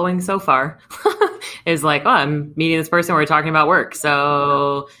been following so far. Is like, oh, I'm meeting this person. We're talking about work.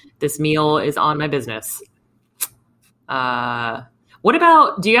 So this meal is on my business. What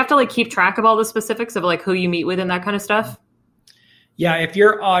about, do you have to like keep track of all the specifics of like who you meet with and that kind of stuff? Yeah, if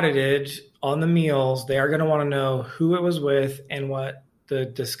you're audited on the meals, they are going to want to know who it was with and what the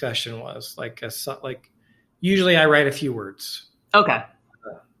discussion was. Like usually I write a few words. Okay.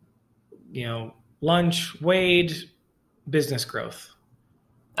 Lunch, Wade, business growth.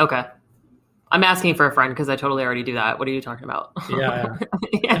 Okay. I'm asking for a friend because I totally already do that. What are you talking about? Yeah.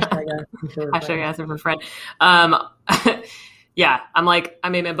 Hashtag asking for a friend. Yeah, I'm like, I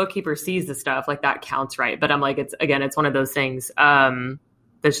mean, my bookkeeper sees the stuff, like that counts, right? But I'm like, it's one of those things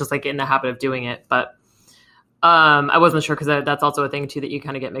that's just like in the habit of doing it. But I wasn't sure because that's also a thing too that you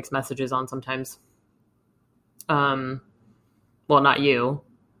kind of get mixed messages on sometimes. Well, not you,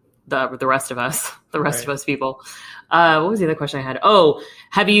 the rest of us, of us people. What was the other question I had? Oh,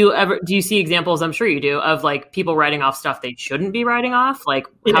 do you see examples, I'm sure you do, of like people writing off stuff they shouldn't be writing off? Like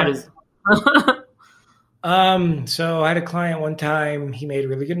how does... So I had a client one time, he made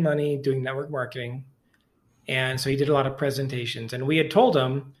really good money doing network marketing. And so he did a lot of presentations and we had told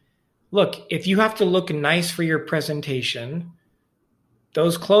him, look, if you have to look nice for your presentation,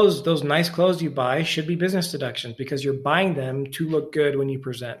 those nice clothes you buy should be business deductions because you're buying them to look good when you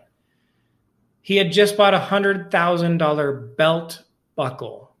present. He had just bought $100,000 belt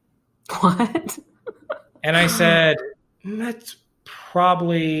buckle. What? And I said, that's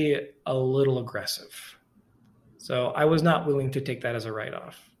probably a little aggressive. So I was not willing to take that as a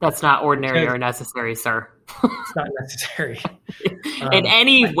write-off. That's not ordinary or necessary, sir. It's not necessary. In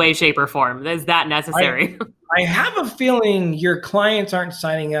any way, shape, or form. Is that necessary? I have a feeling your clients aren't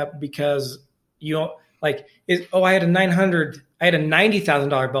signing up because you don't like, I had a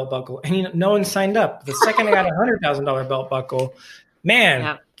 $90,000 belt buckle and no one signed up. The second I got a $100,000 belt buckle,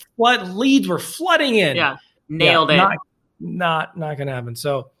 man, what leads were flooding in. Yeah. Nailed it. Not going to happen.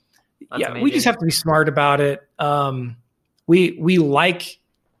 So that's amazing. We just have to be smart about it. We like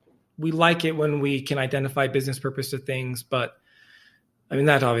it when we can identify business purpose to things, but I mean,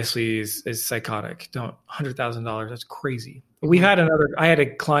 that obviously is psychotic. $100,000. That's crazy. I had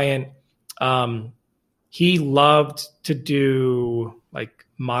a client, he loved to do like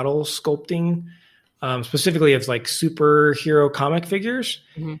model sculpting, specifically of like superhero comic figures.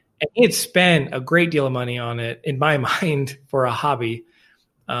 Mm-hmm. And he had spent a great deal of money on it, in my mind, for a hobby.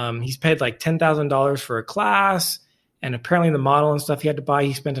 He's paid like $10,000 for a class, and apparently the model and stuff he had to buy,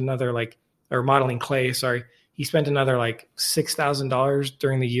 he spent another modeling clay, sorry. He spent another like $6,000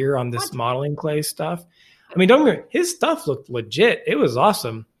 during the year on this modeling clay stuff. I mean, don't get me wrong, his stuff looked legit. It was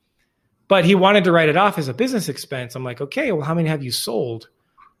awesome. But he wanted to write it off as a business expense. I'm like, okay, well, how many have you sold?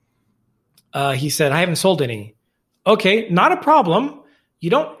 He said, I haven't sold any. Okay, not a problem. You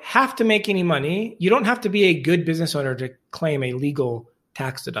don't have to make any money. You don't have to be a good business owner to claim a legal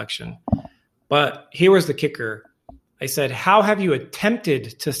tax deduction. But here was the kicker. I said, how have you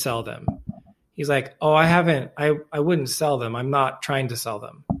attempted to sell them? He's like, oh, I haven't. I wouldn't sell them. I'm not trying to sell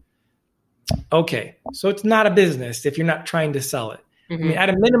them. Okay, so it's not a business if you're not trying to sell it. Mm-hmm. I mean, at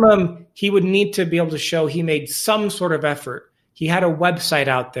a minimum, he would need to be able to show he made some sort of effort. He had a website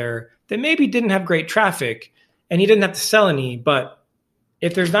out there that maybe didn't have great traffic, and he didn't have to sell any. But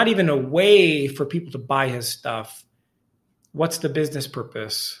if there's not even a way for people to buy his stuff, what's the business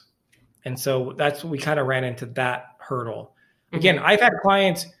purpose? And so that's what we kind of ran into that hurdle. Again, I've had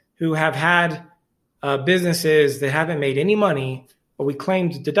clients who have had businesses that haven't made any money, but we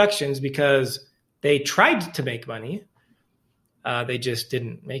claimed deductions because they tried to make money. They just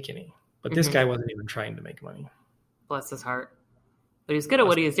didn't make any. But this guy wasn't even trying to make money. Bless his heart. But he's good at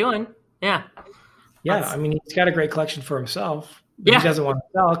what he's doing. Yeah. Yeah. I mean, he's got a great collection for himself. But he doesn't want to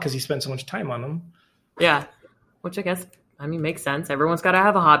sell because he spent so much time on them. Yeah. Which I guess, makes sense. Everyone's got to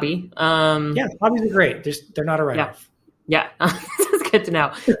have a hobby. Yeah. Hobbies are great. They're not a write-off. Yeah. That's good to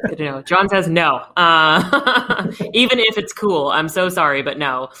know. Good to know. John says no. Even if it's cool. I'm so sorry, but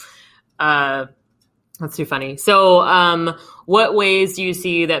no. That's too funny. So what ways do you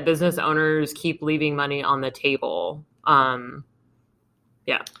see that business owners keep leaving money on the table?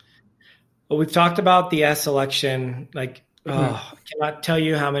 Yeah. Well, we've talked about the S election. Like, I cannot tell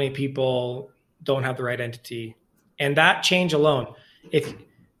you how many people don't have the right entity. And that change alone, if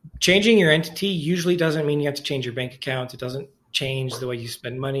changing your entity usually doesn't mean you have to change your bank account. It doesn't change the way you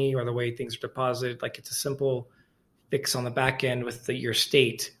spend money or the way things are deposited. Like, it's a simple fix on the back end with your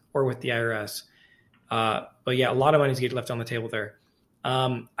state or with the IRS. But yeah, a lot of money is getting left on the table there.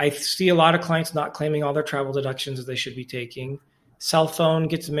 I see a lot of clients not claiming all their travel deductions that they should be taking. Cell phone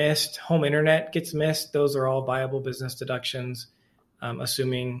gets missed. Home internet gets missed. Those are all viable business deductions,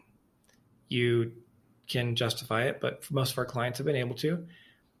 assuming you can justify it. But most of our clients have been able to.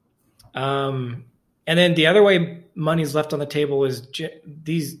 And then the other way money is left on the table is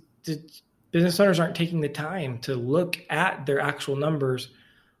these business owners aren't taking the time to look at their actual numbers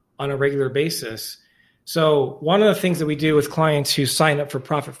on a regular basis. So one of the things that we do with clients who sign up for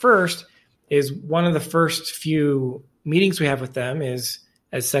Profit First is one of the first few meetings we have with them is,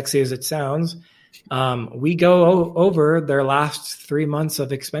 as sexy as it sounds, we go over their last 3 months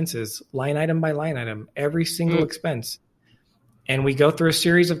of expenses, line item by line item, every single expense. And we go through a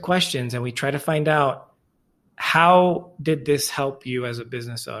series of questions and we try to find out, how did this help you as a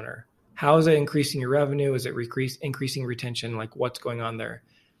business owner? How is it increasing your revenue? Is it increasing retention? Like, what's going on there?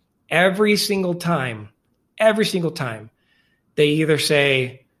 Every single time, they either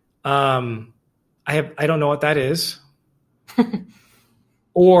say, I don't know what that is.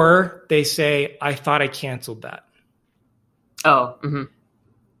 Or they say, I thought I canceled that. Oh,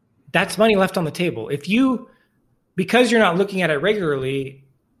 That's money left on the table. Because you're not looking at it regularly,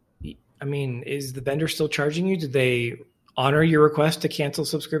 is the vendor still charging you? Did they honor your request to cancel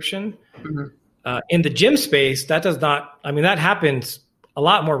subscription? In the gym space, that does not, that happens a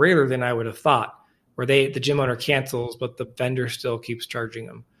lot more regular than I would have thought, where the gym owner cancels, but the vendor still keeps charging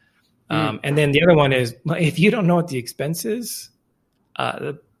them. And then the other one is, if you don't know what the expense is,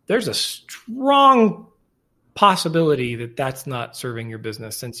 there's a strong possibility that that's not serving your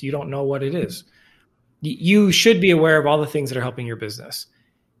business, since you don't know what it is. You should be aware of all the things that are helping your business.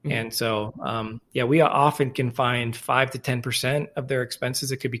 And so, we often can find 5 to 10% of their expenses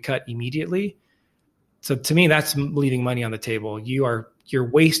that could be cut immediately. So to me, that's leaving money on the table. You're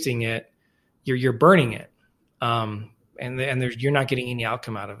wasting it. You're burning it. And you're not getting any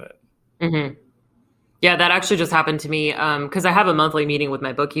outcome out of it. Yeah, that actually just happened to me. Cause I have a monthly meeting with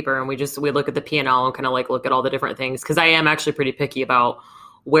my bookkeeper, and we look at the P&L and kind of look at all the different things. Cause I am actually pretty picky about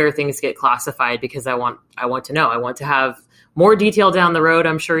where things get classified, because I want to know. I want to have more detail down the road.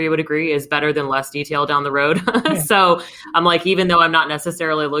 I'm sure you would agree is better than less detail down the road. So I'm like, even though I'm not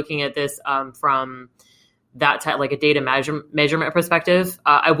necessarily looking at this from that type, like a data measurement perspective,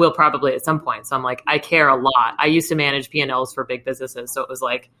 I will probably at some point. So I'm like, I care a lot. I used to manage P&Ls for big businesses. So it was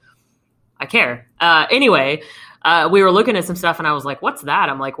like, I care. Anyway, we were looking at some stuff and I was like, what's that?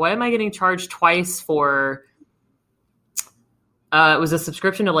 I'm like, why am I getting charged twice for, it was a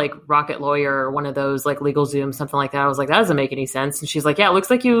subscription to like Rocket Lawyer or one of those, like Legal Zoom, something like that. I was like, that doesn't make any sense. And she's like, yeah, it looks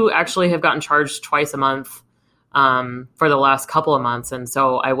like you actually have gotten charged twice a month for the last couple of months. And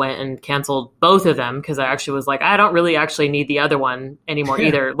so I went and canceled both of them, because I actually was like, I don't really actually need the other one anymore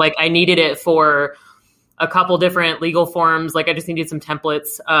either. Like, I needed it for a couple different legal forms. Like, I just needed some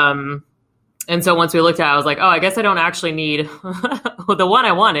templates. And so once we looked at it, I was like, oh, I guess I don't actually need the one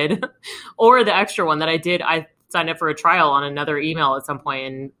I wanted or the extra one that I did. I signed up for a trial on another email at some point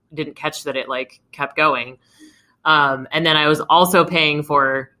and didn't catch that it like kept going. And then I was also paying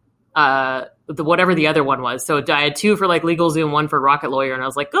for whatever the other one was. So I had two for like LegalZoom, one for Rocket Lawyer. And I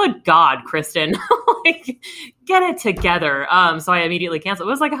was like, good God, Kristen, like, get it together. So I immediately canceled.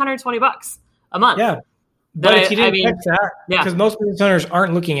 It was like $120 a month. Yeah. But if you didn't catch that, because most business owners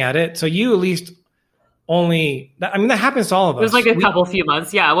aren't looking at it. So you at least that happens to all of us. It was like a few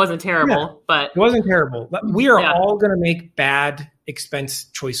months. Yeah, it wasn't terrible, but it wasn't terrible. We are all going to make bad expense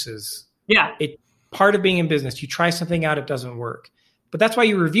choices. Yeah. part of being in business. You try something out, it doesn't work. But that's why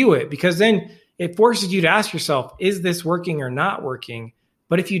you review it, because then it forces you to ask yourself, is this working or not working?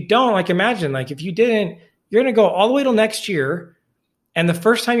 But if you don't, like imagine, like if you didn't, you're going to go all the way till next year. And the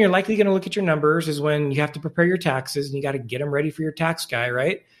first time you're likely going to look at your numbers is when you have to prepare your taxes and you got to get them ready for your tax guy,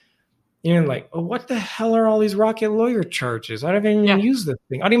 right? And you're like, oh, what the hell are all these rocket lawyer charges? I don't even use this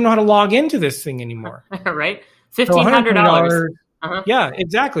thing. I don't even know how to log into this thing anymore. Right? $1,500. Uh-huh. Yeah,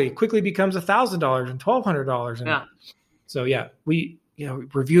 exactly. It quickly becomes $1,000 and $1,200. And so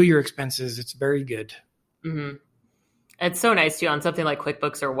review your expenses. It's very good. Mm-hmm. It's so nice too on something like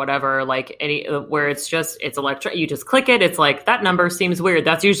QuickBooks or whatever, like where it's electronic. You just click it. It's like, that number seems weird.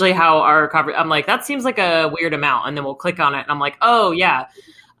 That's usually how our cover. I'm like, that seems like a weird amount. And then we'll click on it. And I'm like, oh yeah.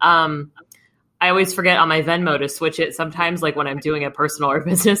 I always forget on my Venmo to switch it sometimes, like when I'm doing a personal or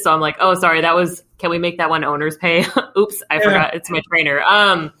business. So I'm like, oh, sorry, can we make that one owner's pay? Oops, I forgot. It's my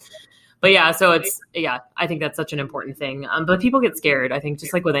trainer. But yeah, so I think that's such an important thing. But people get scared. I think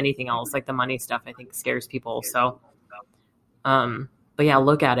just like with anything else, like the money stuff, I think scares people. So, but yeah,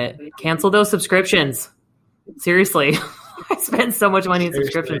 look at it. Cancel those subscriptions. Seriously. I spend so much money in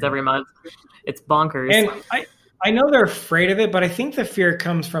subscriptions every month. It's bonkers. And I know they're afraid of it, but I think the fear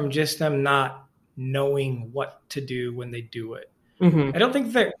comes from just them not knowing what to do when they do it. Mm-hmm.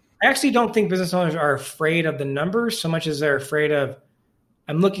 I actually don't think business owners are afraid of the numbers so much as they're afraid of,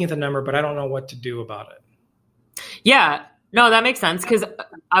 I'm looking at the number, but I don't know what to do about it. Yeah, no, that makes sense. Cause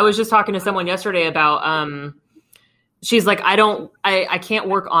I was just talking to someone yesterday about, she's like, I can't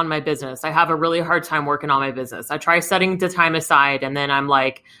work on my business. I have a really hard time working on my business. I try setting the time aside and then I'm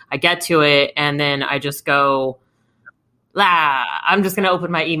like, I get to it and then I just go, I'm just going to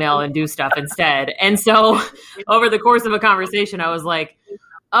open my email and do stuff instead. And so over the course of a conversation, I was like,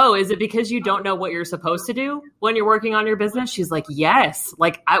 oh, is it because you don't know what you're supposed to do when you're working on your business? She's like, yes.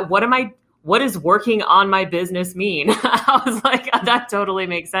 Like, what does working on my business mean? I was like, that totally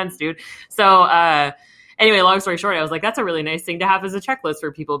makes sense, dude. So, anyway, long story short, I was like, that's a really nice thing to have as a checklist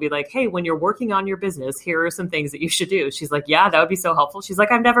for people. Be like, hey, when you're working on your business, here are some things that you should do. She's like, yeah, that would be so helpful. She's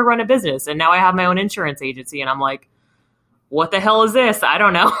like, I've never run a business and now I have my own insurance agency. And I'm like, what the hell is this? I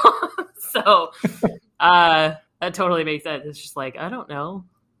don't know. So that totally makes sense. It's just like, I don't know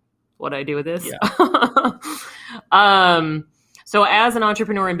what I do with this. Yeah. So as an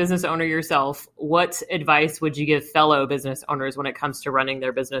entrepreneur and business owner yourself, what advice would you give fellow business owners when it comes to running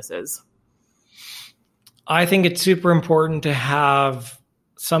their businesses? I think it's super important to have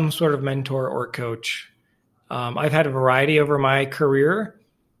some sort of mentor or coach. I've had a variety over my career,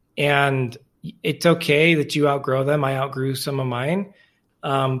 and it's okay that you outgrow them. I outgrew some of mine.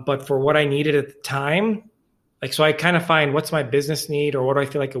 But for what I needed at the time, so I kind of find what's my business need or what do I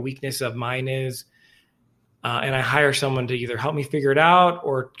feel like a weakness of mine is. And I hire someone to either help me figure it out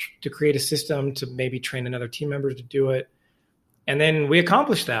or to create a system to maybe train another team member to do it. And then we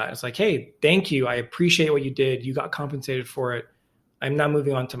accomplish that. It's like, hey, thank you. I appreciate what you did. You got compensated for it. I'm now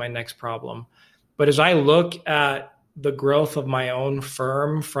moving on to my next problem. But as I look at the growth of my own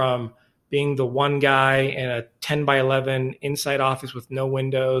firm from being the one guy in a 10 by 11 inside office with no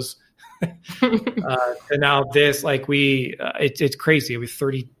windows to now this, it's crazy. We're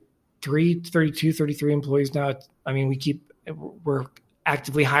 33 employees now. I mean, we're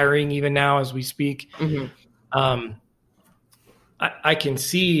actively hiring even now as we speak. Mm-hmm. I can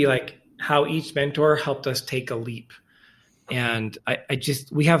see how each mentor helped us take a leap. And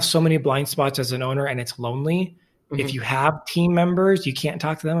we have so many blind spots as an owner, and it's lonely. Mm-hmm. If you have team members, you can't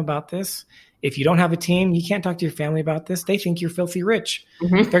talk to them about this. If you don't have a team, you can't talk to your family about this. They think you're filthy rich.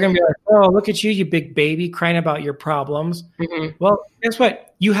 Mm-hmm. They're going to be like, oh, look at you, you big baby, crying about your problems. Mm-hmm. Well, guess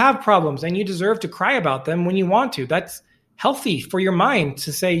what? You have problems and you deserve to cry about them when you want to. That's healthy for your mind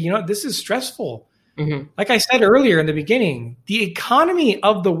to say, this is stressful. Mm-hmm. Like I said earlier in the beginning, the economy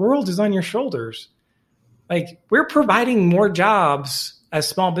of the world is on your shoulders. We're providing more jobs as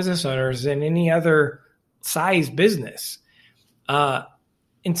small business owners than any other size business.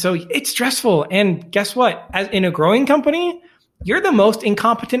 And so it's stressful. And guess what? As in a growing company, you're the most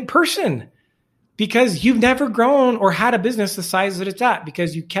incompetent person because you've never grown or had a business the size that it's at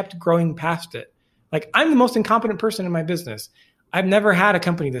because you kept growing past it. I'm the most incompetent person in my business. I've never had a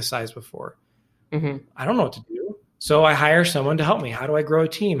company this size before. Mm-hmm. I don't know what to do. So I hire someone to help me. How do I grow a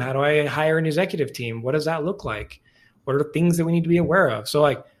team? How do I hire an executive team? What does that look like? What are the things that we need to be aware of? So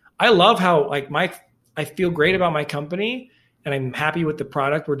I love how I feel great about my company and I'm happy with the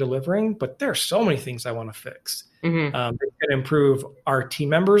product we're delivering, but there are so many things I want to fix. Mm-hmm. That can improve our team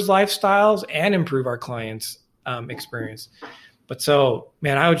members' lifestyles and improve our clients' experience. But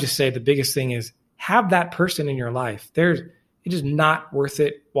I would just say the biggest thing is have that person in your life. It is not worth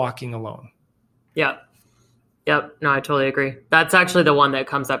it walking alone. Yep. Yep. No, I totally agree. That's actually the one that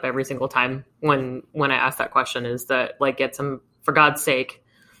comes up every single time when I ask that question, is that like, get some, for God's sake,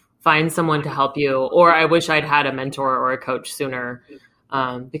 find someone to help you. Or I wish I'd had a mentor or a coach sooner,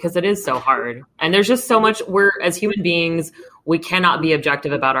 because it is so hard. And there's just so much, as human beings, we cannot be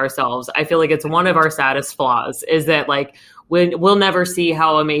objective about ourselves. I feel like it's one of our saddest flaws, is that like, we'll never see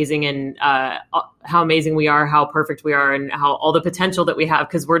how amazing and how amazing we are, how perfect we are, and how all the potential that we have,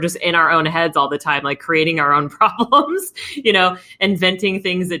 because we're just in our own heads all the time, like creating our own problems, inventing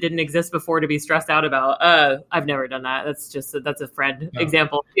things that didn't exist before to be stressed out about. I've never done that. That's a friend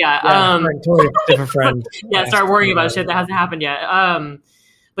example. Yeah. Totally different friend. Yeah. Start worrying about shit that hasn't happened yet.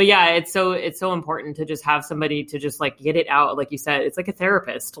 But yeah, it's so important to just have somebody to just like get it out. Like you said, it's like a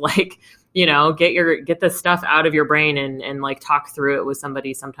therapist, like, get the stuff out of your brain and like talk through it with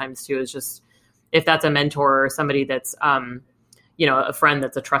somebody sometimes too. Is just, if that's a mentor or somebody that's, a friend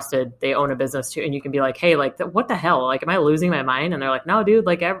that's a trusted, they own a business too. And you can be like, hey, like, what the hell? Like, am I losing my mind? And they're like, no, dude,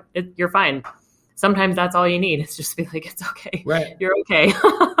 like you're fine. Sometimes that's all you need. It's just be like, it's okay. Right. You're okay.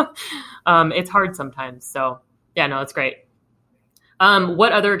 It's hard sometimes. So yeah, no, it's great.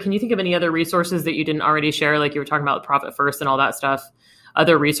 Can you think of any other resources that you didn't already share? Like you were talking about Profit First and all that stuff,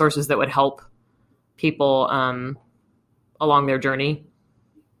 other resources that would help people along their journey?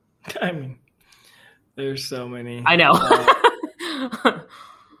 I mean, there's so many. I know.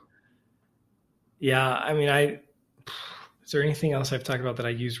 Yeah. I mean, is there anything else I've talked about that I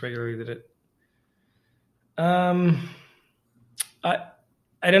use regularly I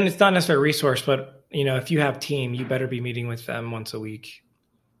don't, it's not necessarily a resource, but if you have team, you better be meeting with them once a week.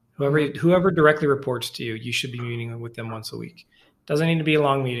 Whoever directly reports to you, you should be meeting with them once a week. Doesn't need to be a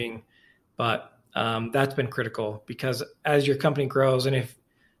long meeting, but that's been critical, because as your company grows, and if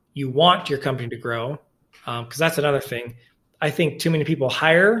you want your company to grow, because that's another thing. I think too many people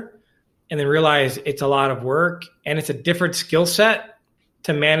hire and then realize it's a lot of work, and it's a different skill set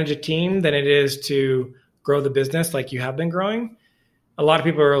to manage a team than it is to grow the business like you have been growing. A lot of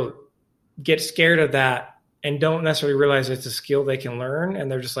people get scared of that and don't necessarily realize it's a skill they can learn.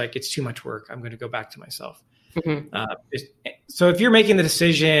 And they're just like, it's too much work. I'm going to go back to myself. Mm-hmm. So if you're making the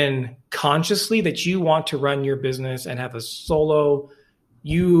decision consciously that you want to run your business and have a solo,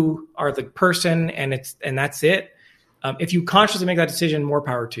 you are the person and that's it. If you consciously make that decision, more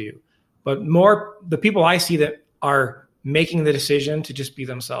power to you. But the people I see that are making the decision to just be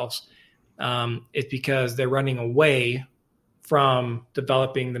themselves, it's because they're running away from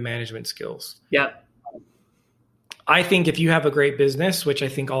developing the management skills. Yeah. I think if you have a great business, which I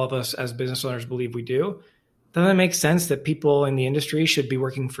think all of us as business owners believe we do, doesn't it make sense that people in the industry should be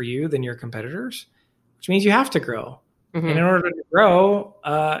working for you than your competitors? Which means you have to grow. Mm-hmm. And in order to grow,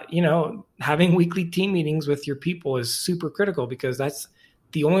 having weekly team meetings with your people is super critical, because that's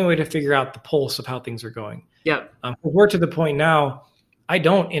the only way to figure out the pulse of how things are going. Yeah. We're to the point now, I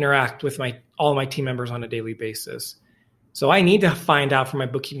don't interact with all my team members on a daily basis. So I need to find out from my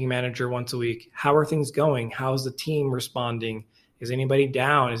bookkeeping manager once a week, how are things going? How's the team responding? Is anybody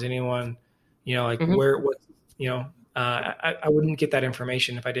down? Is anyone, mm-hmm. I wouldn't get that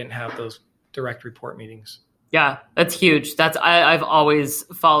information if I didn't have those direct report meetings. Yeah, that's huge. I've always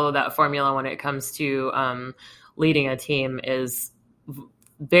followed that formula when it comes to leading a team, is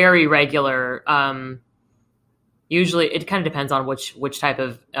very regular. Usually it kind of depends on which type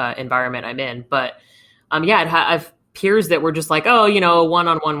of environment I'm in, but I've peers that were just like, oh,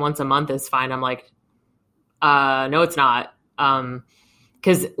 one-on-one once a month is fine. I'm like, no, it's not.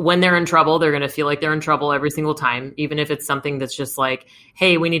 Because when they're in trouble, they're going to feel like they're in trouble every single time, even if it's something that's just like,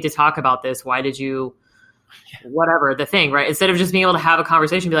 hey, we need to talk about this. Why did you, whatever the thing, right? Instead of just being able to have a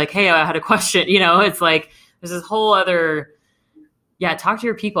conversation, be like, hey, I had a question, it's like, there's this whole other, talk to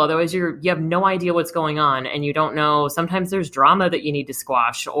your people. Otherwise you have no idea what's going on, and you don't know. Sometimes there's drama that you need to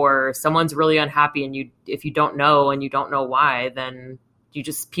squash, or someone's really unhappy, and if you don't know and you don't know why, then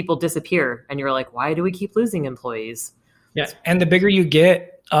people disappear, and you're like, why do we keep losing employees? Yeah. And the bigger you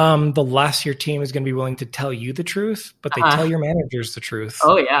get, the less your team is going to be willing to tell you the truth, but they tell your managers the truth.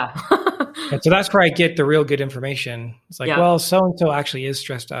 Oh yeah. And so that's where I get the real good information. It's like, well, so-and-so actually is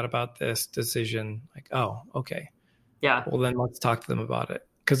stressed out about this decision. Like, oh, okay. Yeah. Well, then let's talk to them about it.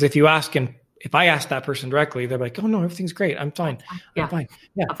 Because if I ask that person directly, they're like, oh no, everything's great. I'm fine. I'm fine.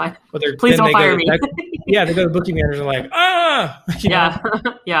 Yeah. I'm fine. But please don't fire me. They go to the booking managers and like,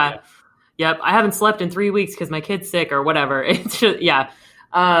 Yeah. Yep. I haven't slept in 3 weeks because my kid's sick or whatever. It's just, no,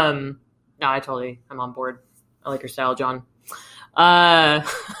 I'm on board. I like your style, John.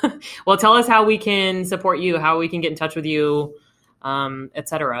 Well, tell us how we can support you, how we can get in touch with you,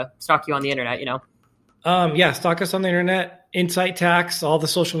 etc. Stalk you on the internet, Stalk us on the internet. Incite Tax, all the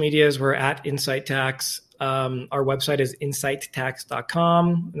social medias, we're at Incite Tax. Our website is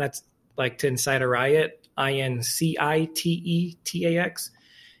incitetax.com, and that's like to incite a riot, INCITETAX.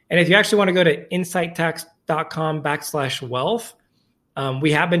 And if you actually want to go to incitetax.com/wealth,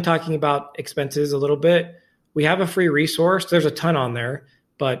 we have been talking about expenses a little bit. We have a free resource. There's a ton on there,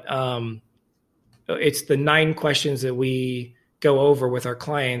 but it's the 9 questions that we go over with our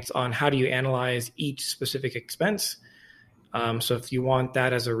clients on how do you analyze each specific expense. So if you want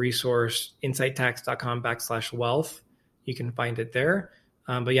that as a resource, incitetax.com/wealth, you can find it there.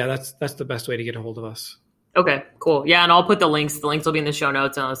 But yeah, that's the best way to get a hold of us. Okay, cool. Yeah. And I'll put the links. The links will be in the show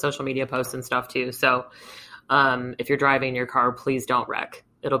notes and on the social media posts and stuff too. So if you're driving your car, please don't wreck.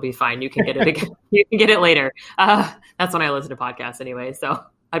 It'll be fine. You can get it again. You can get it later. That's when I listen to podcasts anyway. So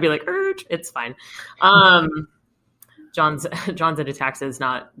I'd be like, it's fine. John's into taxes,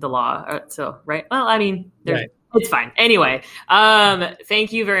 not the law. So, right. Well, I mean, right. It's fine. Anyway,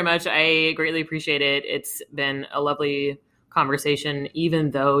 thank you very much. I greatly appreciate it. It's been a lovely conversation,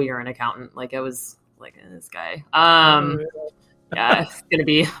 even though you're an accountant. Like I was like this guy. Yeah, it's going to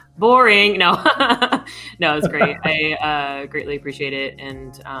be boring. No, no, it's great. I greatly appreciate it.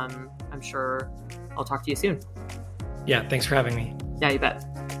 And I'm sure I'll talk to you soon. Yeah. Thanks for having me. Yeah, you bet.